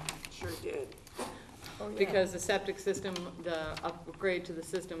 Sure did. Oh, yeah. Because the septic system, the upgrade to the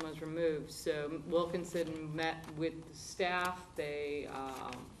system was removed. So Wilkinson met with the staff. He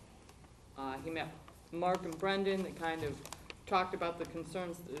met Mark and Brendan. They kind of talked about the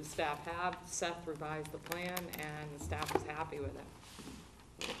concerns that the staff have. Seth revised the plan, and the staff was happy with it.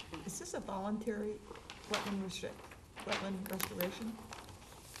 Is this a voluntary wetland restoration?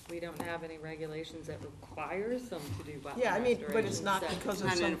 We don't have any regulations that requires them to do wetland Yeah, I mean, but it's restoration. not So- because of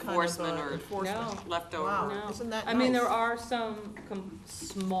Kind of some kind of enforcement or- enforcement. Leftover. Wow, No. isn't that I mean, nice? there are some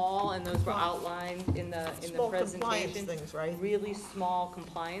small, and those were outlined in the Small compliance presentation. things, right? Really small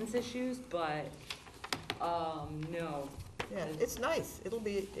compliance issues, but, no. Yeah, it's nice. It'll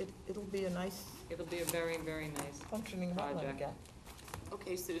be a nice It'll be a very, very nice functioning wetland project. again.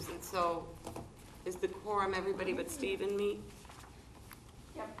 Okay, Susan, so is the quorum everybody but Steve and me?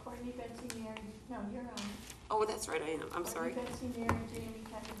 Yep, Courtney, Betsy, Mary, no, you're on. Oh, that's right, I am, I'm sorry. Courtney, Betsy, Mary, Jamie,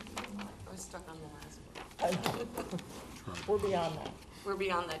 Kathy, and Mark. I was stuck on the last one. We're beyond that. We're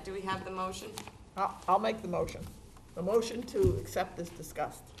beyond that. Do we have the motion? I'll make the motion. The motion to accept is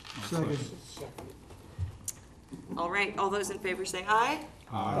discussed. Second. All right, all those in favor say aye.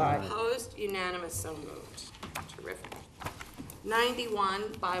 Aye. Opposed, unanimous, so moved. Terrific.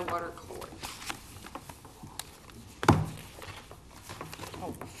 91 Bywater Court.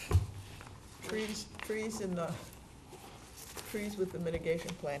 Oh. Trees in the, trees with the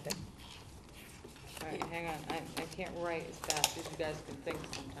mitigation planting. All right, hang on, I can't write as fast as you guys can think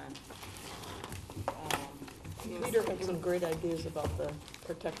sometimes. Peter had some great ideas about the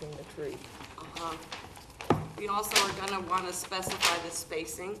protecting the tree. Uh-huh. We also are gonna wanna specify the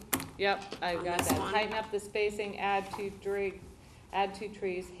spacing. Yep, I've On got this that. one? Tighten up the spacing, add two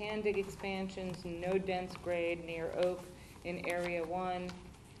trees, hand dig expansions, no dense grade near oak in area one.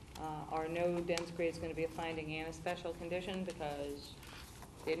 Our no dense grade is gonna be a finding and a special condition because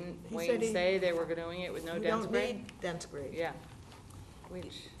didn't He Wayne said he- say they were doing it with no You dense don't grade? need dense grade. Yeah,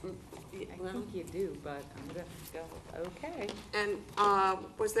 which I Well, think you do, but I'm gonna go, okay. And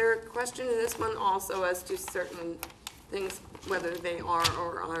was there a question in this one also as to certain things, whether they are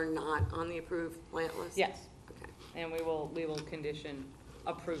or are not on the approved plant list? Yes, Okay. and we will condition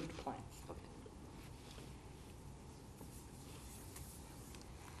approved plan. Okay.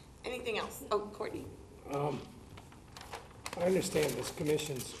 Anything else? Oh, Courtney. I understand this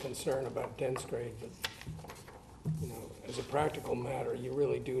commission's concern about dense grade, but, you know, as a practical matter, you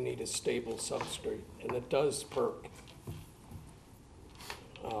really do need a stable substrate, and it does perk.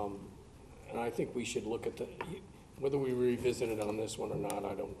 And I think we should look at whether we revisit it on this one or not,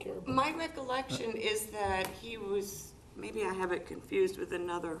 I don't care. My recollection is that he was, maybe I have it confused with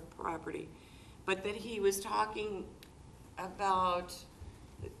another property, but that he was talking about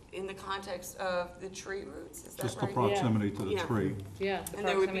in the context of the tree roots, is that right? Just the proximity to the Yeah. tree. Yeah, the And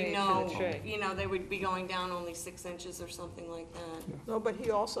there would be proximity to no, the tree. you know, they would be going down only 6 inches or something like that. No, but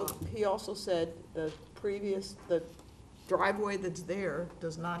he also said the driveway that's there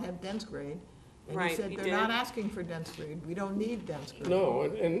does not have dense grade. And Right, he said he they're not did. asking for dense grade. We don't need dense grade. No,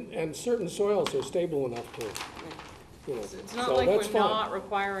 and certain soils are stable enough to, you know, It's not so like that's we're fine. not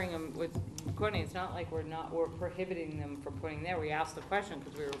requiring them with, Courtney, it's not like we're prohibiting them from putting there. We asked the question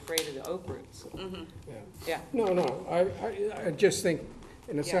because we were afraid of the oak roots. Yeah. Yeah. No, I just think,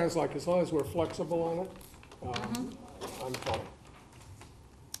 and it Yeah. sounds like as long as we're flexible on it, I'm fine.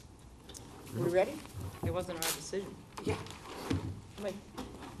 We ready? It wasn't our decision. Yeah. Make,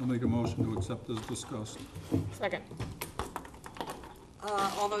 I'll make a motion to accept as discussed. second.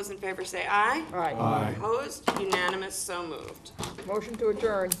 All those in favor say aye. All right. Aye. Opposed, unanimous, so moved. Motion to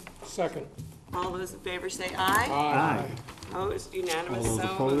adjourn. Second. All those in favor say aye. Aye. Opposed, All unanimous, those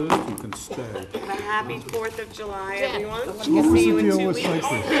so moved. opposed, you can stay. Have a happy 4th of July, Jen, everyone. I wanna We'll What was see the you in deal 2 with weeks.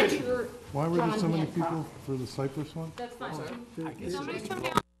 Cypress? Sure. Why were there so many people for the Cypress one? That's fine. It- Somebody's coming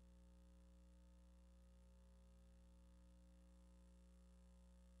down.